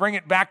him to bring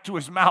it back to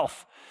his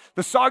mouth.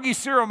 The soggy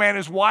cereal man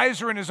is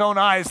wiser in his own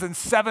eyes than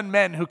 7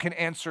 men who can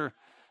answer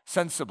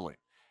sensibly.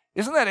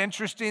 Isn't that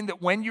interesting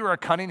that when you're a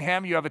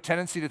Cunningham, you have a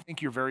tendency to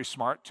think you're very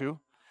smart too?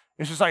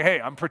 It's just like,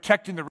 hey, I'm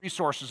protecting the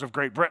resources of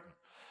Great Britain.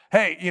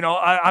 Hey,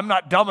 I'm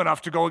not dumb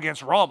enough to go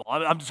against Rommel.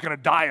 I'm just going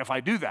to die if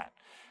I do that.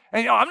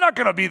 And I'm not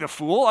going to be the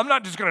fool. I'm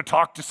not just going to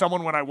talk to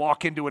someone when I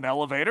walk into an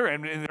elevator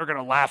and they're going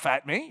to laugh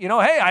at me.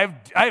 Hey,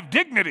 I have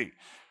dignity.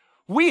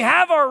 We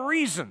have our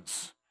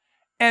reasons.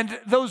 And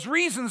those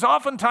reasons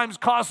oftentimes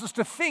cause us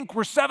to think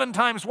we're 7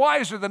 times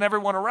wiser than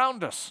everyone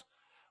around us.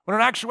 When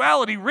in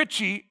actuality,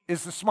 Richie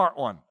is the smart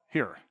one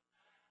here.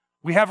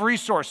 We have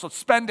resource, let's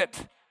spend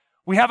it.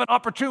 We have an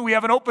opportunity, we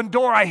have an open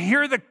door. I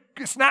hear the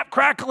snap,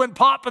 crackle, and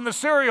pop in the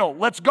cereal.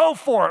 Let's go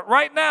for it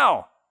right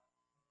now.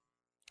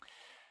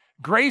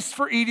 Grace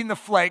for eating the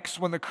flakes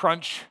when the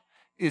crunch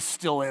is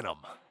still in them.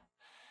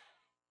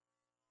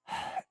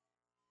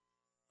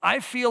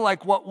 I feel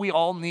like what we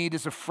all need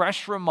is a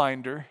fresh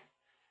reminder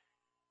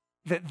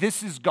that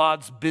this is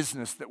God's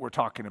business that we're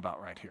talking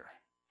about right here.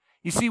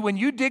 You see, when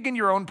you dig in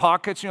your own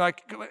pockets, you're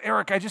like,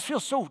 Eric, I just feel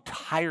so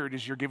tired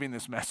as you're giving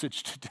this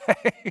message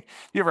today.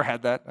 You ever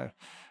had that?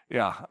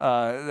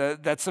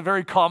 That's a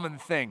very common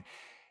thing.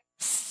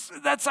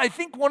 That's, I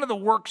think, one of the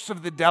works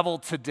of the devil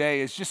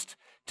today is just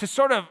to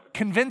sort of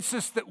convince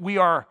us that we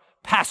are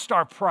past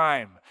our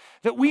prime,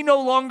 that we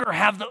no longer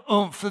have the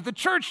oomph, that the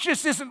church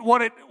just isn't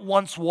what it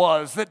once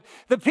was, that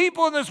the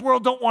people in this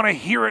world don't want to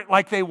hear it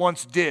like they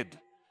once did.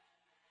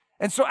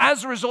 And so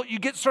as a result, you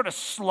get sort of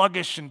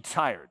sluggish and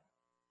tired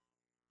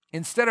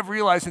instead of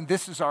realizing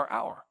this is our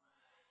hour.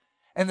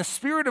 And the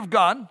Spirit of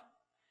God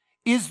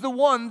is the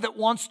one that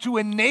wants to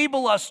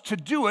enable us to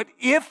do it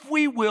if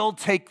we will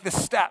take the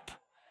step.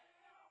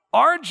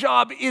 Our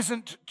job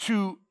isn't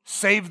to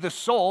save the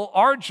soul.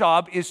 Our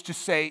job is to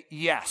say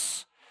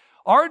yes.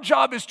 Our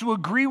job is to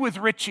agree with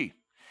Richie.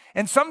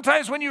 And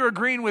sometimes when you're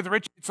agreeing with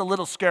Richie, it's a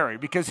little scary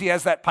because he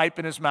has that pipe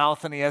in his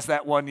mouth and he has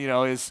that one,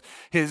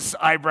 his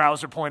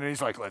eyebrows are pointed.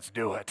 He's like, let's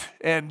do it.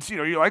 And,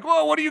 you're like,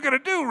 well, what are you going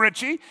to do,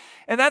 Richie?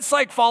 And that's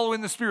like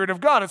following the Spirit of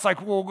God. It's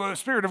like, well,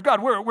 Spirit of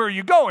God, where are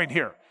you going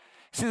here?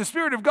 See, the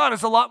Spirit of God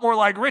is a lot more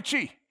like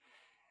Richie.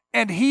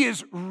 And he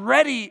is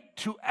ready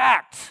to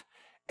act.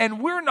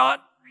 And we're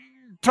not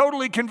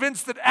totally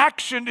convinced that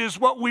action is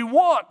what we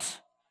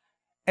want.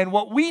 And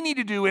what we need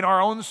to do in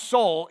our own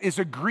soul is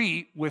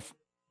agree with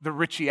the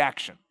Richie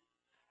action.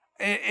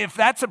 If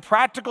that's a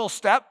practical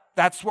step,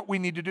 that's what we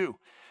need to do.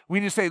 We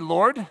need to say,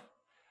 Lord,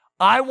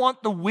 I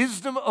want the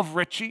wisdom of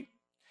Richie,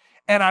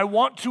 and I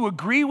want to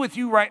agree with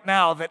you right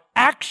now that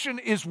action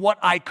is what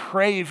I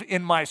crave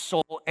in my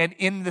soul and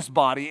in this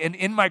body and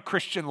in my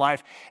Christian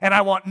life, and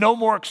I want no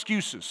more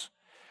excuses.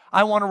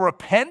 I want to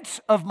repent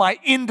of my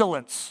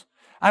indolence.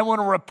 I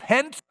want to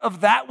repent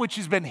of that which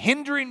has been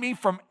hindering me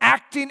from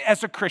acting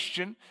as a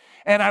Christian,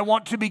 and I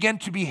want to begin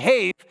to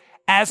behave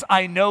as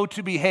I know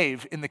to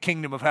behave in the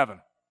kingdom of heaven.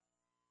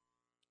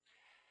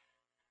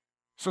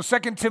 So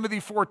 2 Timothy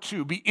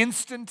 4:2, be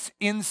instant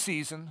in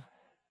season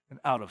and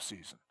out of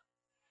season.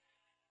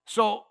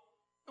 So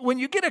when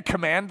you get a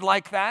command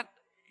like that,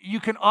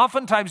 you can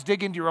oftentimes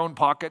dig into your own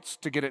pockets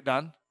to get it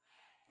done.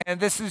 And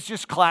this is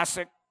just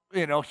classic,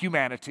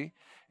 humanity.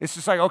 It's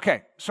just like,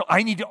 okay, so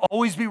I need to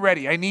always be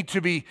ready. I need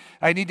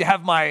to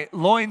have my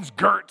loins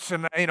girt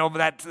and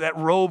that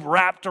robe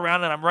wrapped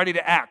around and I'm ready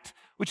to act,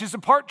 which is a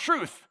part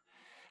truth.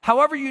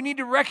 However, you need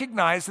to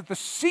recognize that the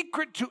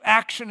secret to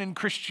action in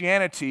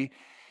Christianity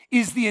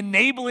is the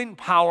enabling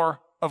power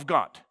of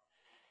God.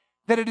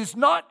 That it is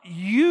not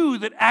you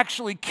that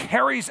actually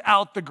carries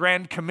out the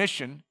Grand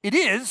Commission. It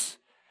is,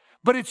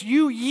 but it's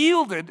you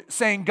yielded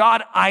saying,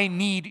 God, I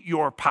need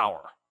your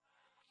power.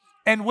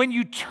 And when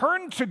you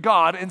turn to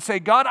God and say,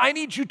 God, I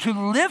need you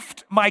to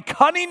lift my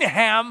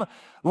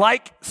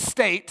Cunningham-like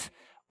state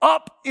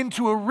up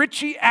into a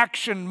Richie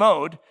action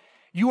mode,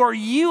 you are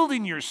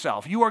yielding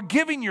yourself, you are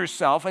giving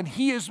yourself, and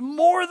he is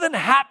more than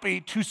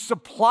happy to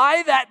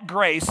supply that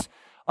grace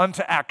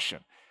unto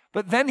action.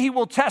 But then he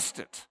will test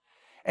it,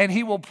 and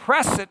he will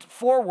press it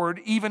forward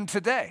even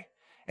today.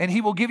 And he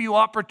will give you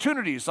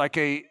opportunities, like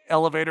an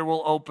elevator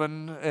will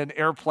open, an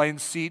airplane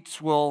seats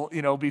will,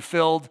 be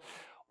filled,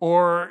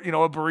 or,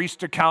 a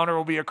barista counter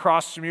will be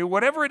across from you,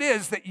 whatever it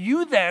is that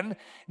you then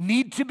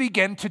need to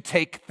begin to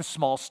take the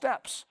small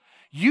steps.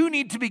 You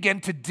need to begin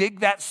to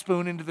dig that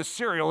spoon into the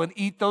cereal and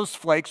eat those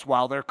flakes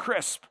while they're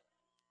crisp.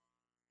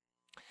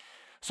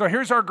 So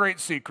here's our great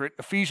secret,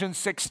 Ephesians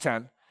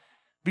 6:10.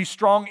 Be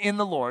strong in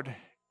the Lord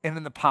and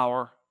in the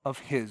power of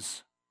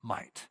his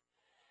might.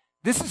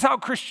 This is how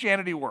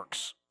Christianity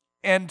works.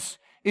 And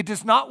it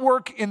does not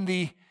work in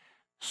the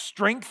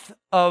strength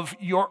of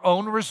your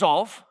own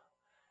resolve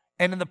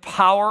and in the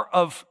power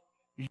of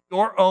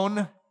your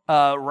own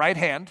right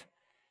hand.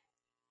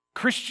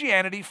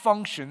 Christianity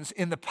functions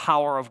in the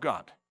power of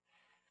God.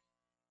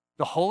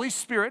 The Holy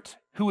Spirit,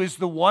 who is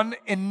the one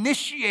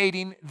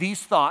initiating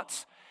these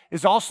thoughts,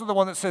 is also the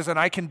one that says, and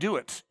I can do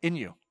it in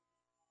you.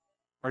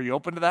 Are you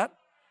open to that?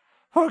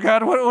 Oh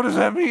God, what does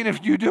that mean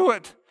if you do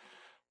it?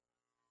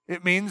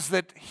 It means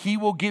that he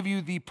will give you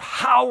the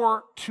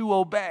power to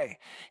obey.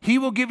 He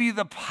will give you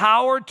the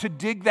power to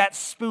dig that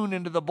spoon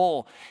into the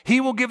bowl. He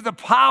will give the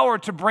power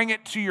to bring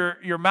it to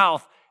your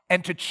mouth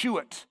and to chew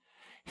it.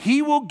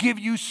 He will give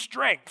you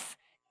strength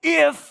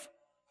if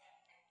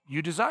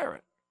you desire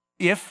it,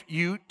 if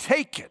you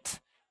take it.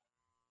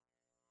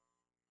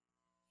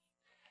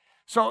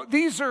 So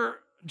these are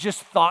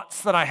just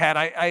thoughts that I had.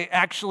 I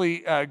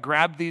actually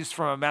grabbed these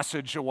from a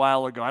message a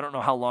while ago. I don't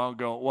know how long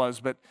ago it was,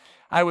 but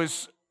I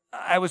was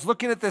I was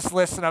looking at this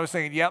list and I was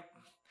thinking, yep,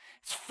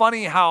 it's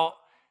funny how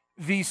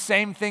these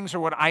same things are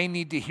what I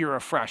need to hear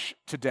afresh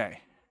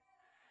today.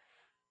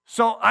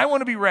 So I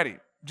want to be ready,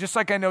 just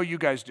like I know you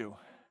guys do.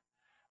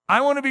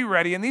 I want to be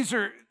ready, and these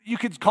are, you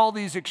could call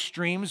these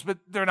extremes, but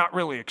they're not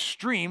really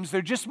extremes.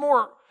 They're just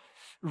more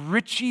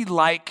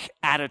Richie-like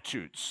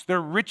attitudes.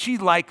 They're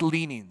Richie-like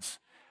leanings.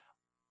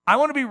 I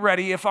want to be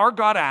ready if our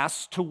God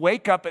asks to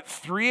wake up at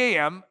 3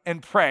 a.m.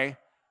 and pray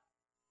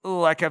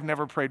like I've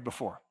never prayed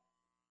before.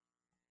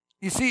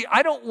 You see,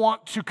 I don't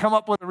want to come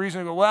up with a reason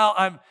to go, well,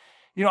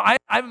 I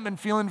haven't been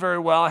feeling very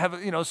well. I have,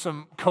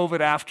 some COVID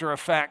after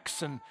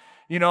effects, and,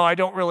 I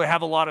don't really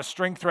have a lot of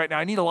strength right now.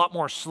 I need a lot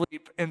more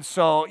sleep. And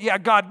so, yeah,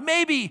 God,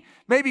 maybe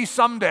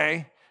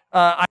someday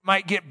I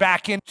might get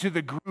back into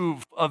the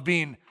groove of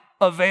being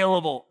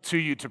available to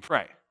you to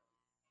pray.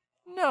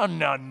 No.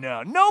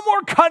 No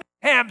more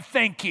Cunningham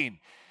thinking.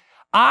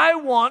 I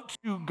want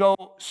to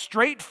go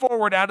straight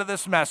forward out of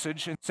this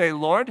message and say,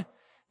 Lord,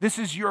 this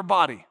is your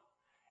body,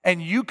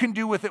 and you can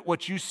do with it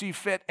what you see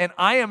fit, and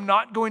I am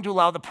not going to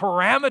allow the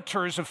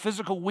parameters of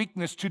physical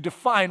weakness to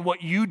define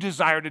what you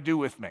desire to do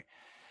with me.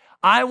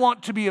 I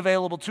want to be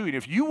available to you.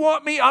 If you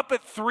want me up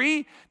at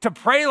 3 to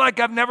pray like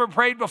I've never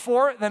prayed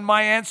before, then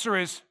my answer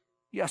is,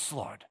 yes,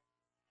 Lord.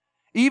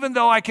 Even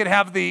though I could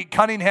have the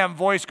Cunningham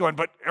voice going,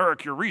 but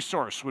Eric, your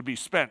resource would be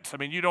spent. I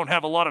mean, you don't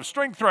have a lot of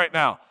strength right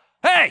now.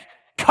 Hey,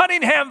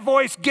 Cunningham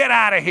voice, get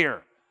out of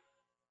here.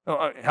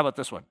 Oh, how about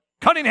this one?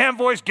 Cunningham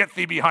voice, get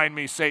thee behind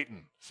me,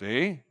 Satan.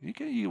 See,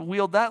 you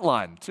wield that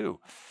line too.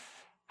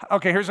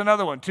 Okay, here's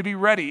another one. To be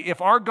ready,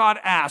 if our God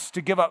asks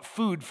to give up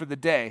food for the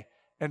day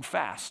and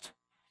fast.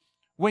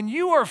 When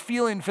you are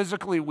feeling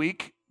physically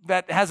weak,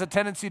 that has a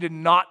tendency to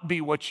not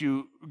be what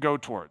you go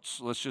towards.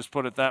 Let's just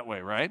put it that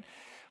way, right?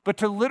 But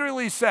to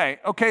literally say,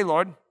 okay,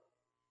 Lord,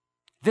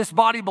 this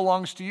body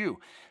belongs to you.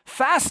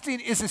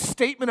 Fasting is a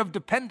statement of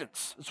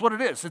dependence. That's what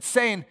it is. It's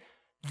saying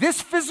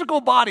this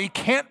physical body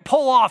can't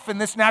pull off in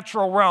this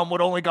natural realm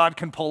what only God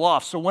can pull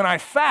off. So when I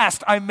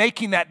fast, I'm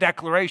making that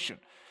declaration.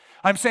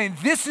 I'm saying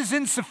this is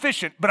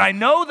insufficient, but I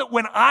know that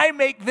when I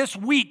make this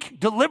weak,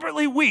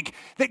 deliberately weak,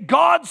 that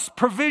God's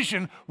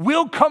provision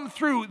will come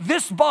through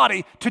this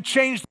body to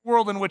change the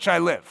world in which I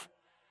live.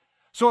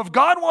 So if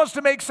God wants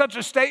to make such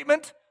a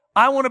statement,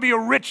 I want to be a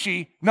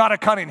Richie, not a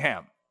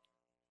Cunningham.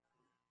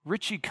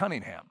 Richie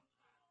Cunningham.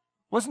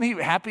 Wasn't he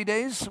Happy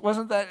Days?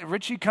 Wasn't that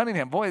Richie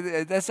Cunningham? Boy,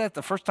 that's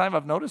the first time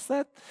I've noticed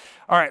that.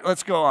 All right,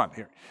 let's go on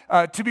here.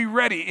 To be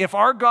ready, if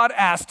our God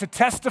asks to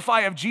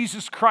testify of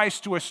Jesus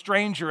Christ to a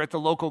stranger at the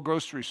local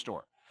grocery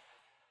store.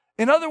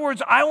 In other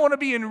words, I want to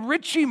be in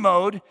Richie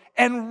mode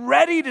and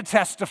ready to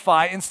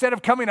testify instead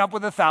of coming up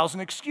with 1,000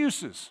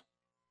 excuses.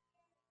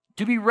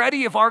 To be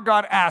ready if our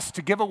God asks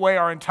to give away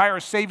our entire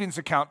savings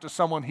account to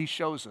someone he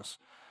shows us.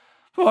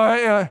 Boy,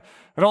 I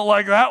don't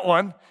like that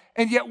one.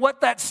 And yet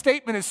what that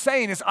statement is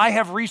saying is, I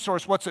have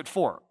resource. What's it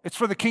for? It's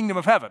for the kingdom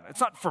of heaven. It's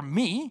not for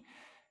me.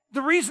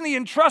 The reason he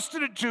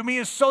entrusted it to me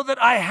is so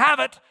that I have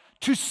it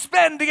to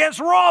spend against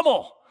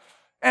Rommel.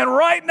 And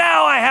right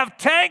now I have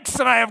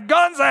tanks and I have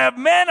guns, I have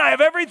men, I have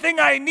everything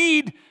I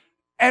need.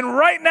 And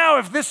right now,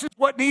 if this is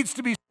what needs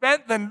to be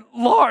spent, then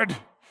Lord,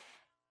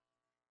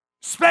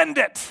 spend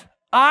it.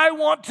 I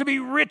want to be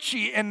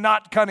Richie and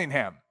not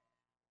Cunningham.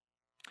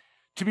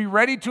 To be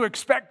ready to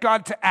expect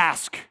God to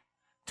ask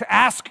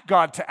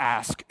God to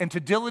ask, and to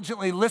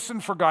diligently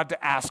listen for God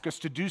to ask us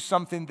to do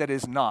something that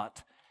is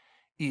not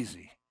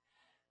easy.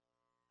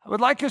 I would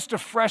like us to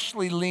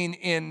freshly lean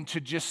in to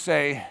just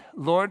say,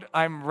 Lord,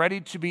 I'm ready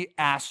to be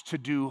asked to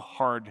do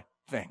hard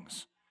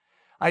things.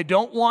 I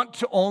don't want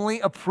to only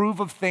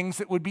approve of things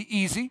that would be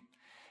easy,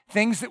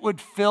 things that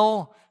would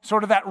fill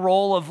sort of that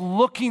role of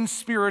looking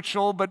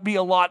spiritual but be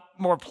a lot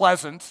more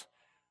pleasant.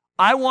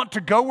 I want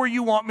to go where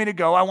you want me to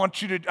go. I want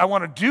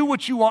to do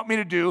what you want me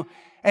to do.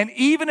 And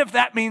even if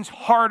that means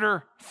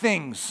harder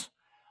things,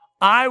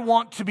 I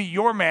want to be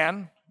your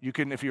man. You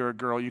can, if you're a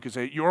girl, you can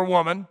say your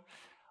woman.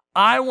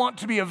 I want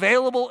to be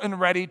available and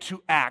ready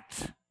to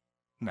act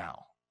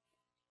now.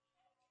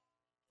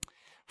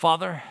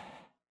 Father,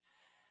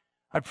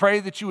 I pray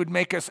that you would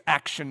make us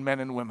action men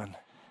and women.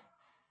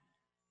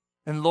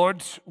 And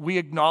Lord, we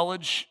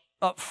acknowledge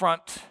up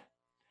front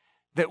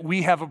that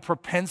we have a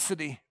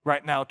propensity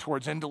right now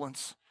towards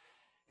indolence.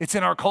 It's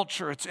in our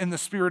culture. It's in the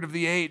spirit of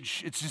the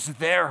age. It's just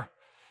there.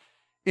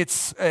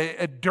 It's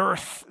a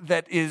dearth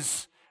that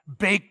is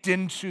baked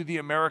into the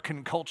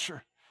American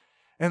culture.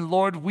 And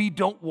Lord, we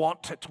don't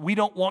want it. We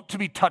don't want to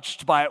be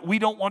touched by it. We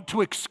don't want to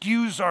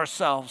excuse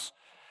ourselves.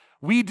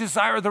 We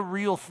desire the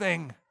real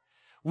thing.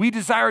 We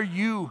desire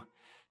you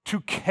to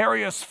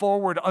carry us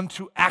forward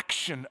unto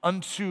action,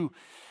 unto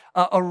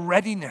a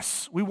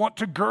readiness. We want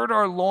to gird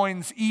our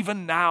loins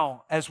even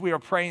now as we are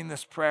praying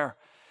this prayer.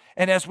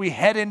 And as we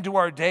head into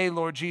our day,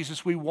 Lord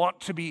Jesus, we want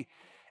to be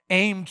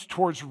aimed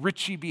towards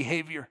Richie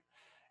behavior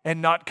and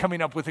not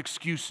coming up with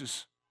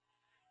excuses.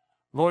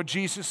 Lord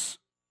Jesus,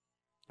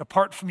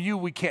 apart from you,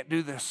 we can't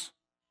do this.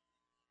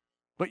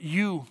 But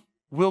you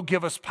will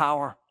give us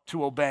power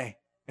to obey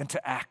and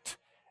to act.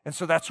 And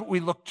so that's what we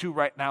look to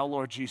right now,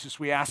 Lord Jesus.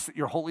 We ask that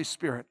your Holy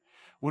Spirit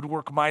would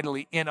work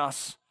mightily in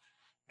us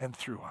and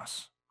through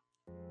us.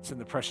 It's in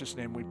the precious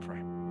name we pray.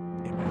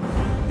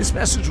 Amen. This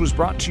message was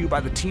brought to you by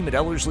the team at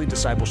Ellerslie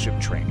Discipleship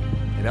Training.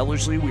 At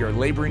Ellerslie, we are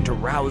laboring to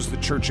rouse the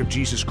Church of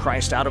Jesus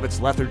Christ out of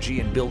its lethargy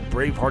and build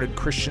brave-hearted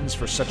Christians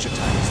for such a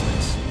time as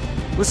this.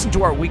 Listen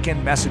to our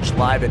weekend message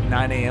live at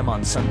 9 a.m.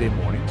 on Sunday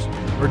mornings,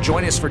 or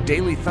join us for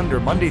Daily Thunder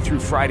Monday through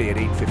Friday at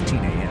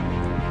 8:15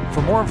 a.m.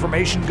 For more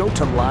information, go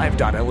to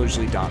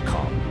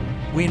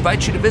live.ellerslie.com. We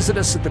invite you to visit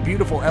us at the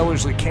beautiful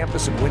Ellerslie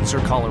campus in Windsor,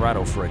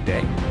 Colorado for a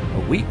day, a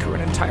week, or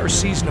an entire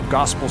season of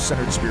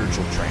gospel-centered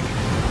spiritual training.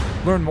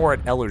 Learn more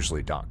at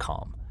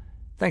ellerslie.com.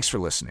 Thanks for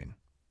listening.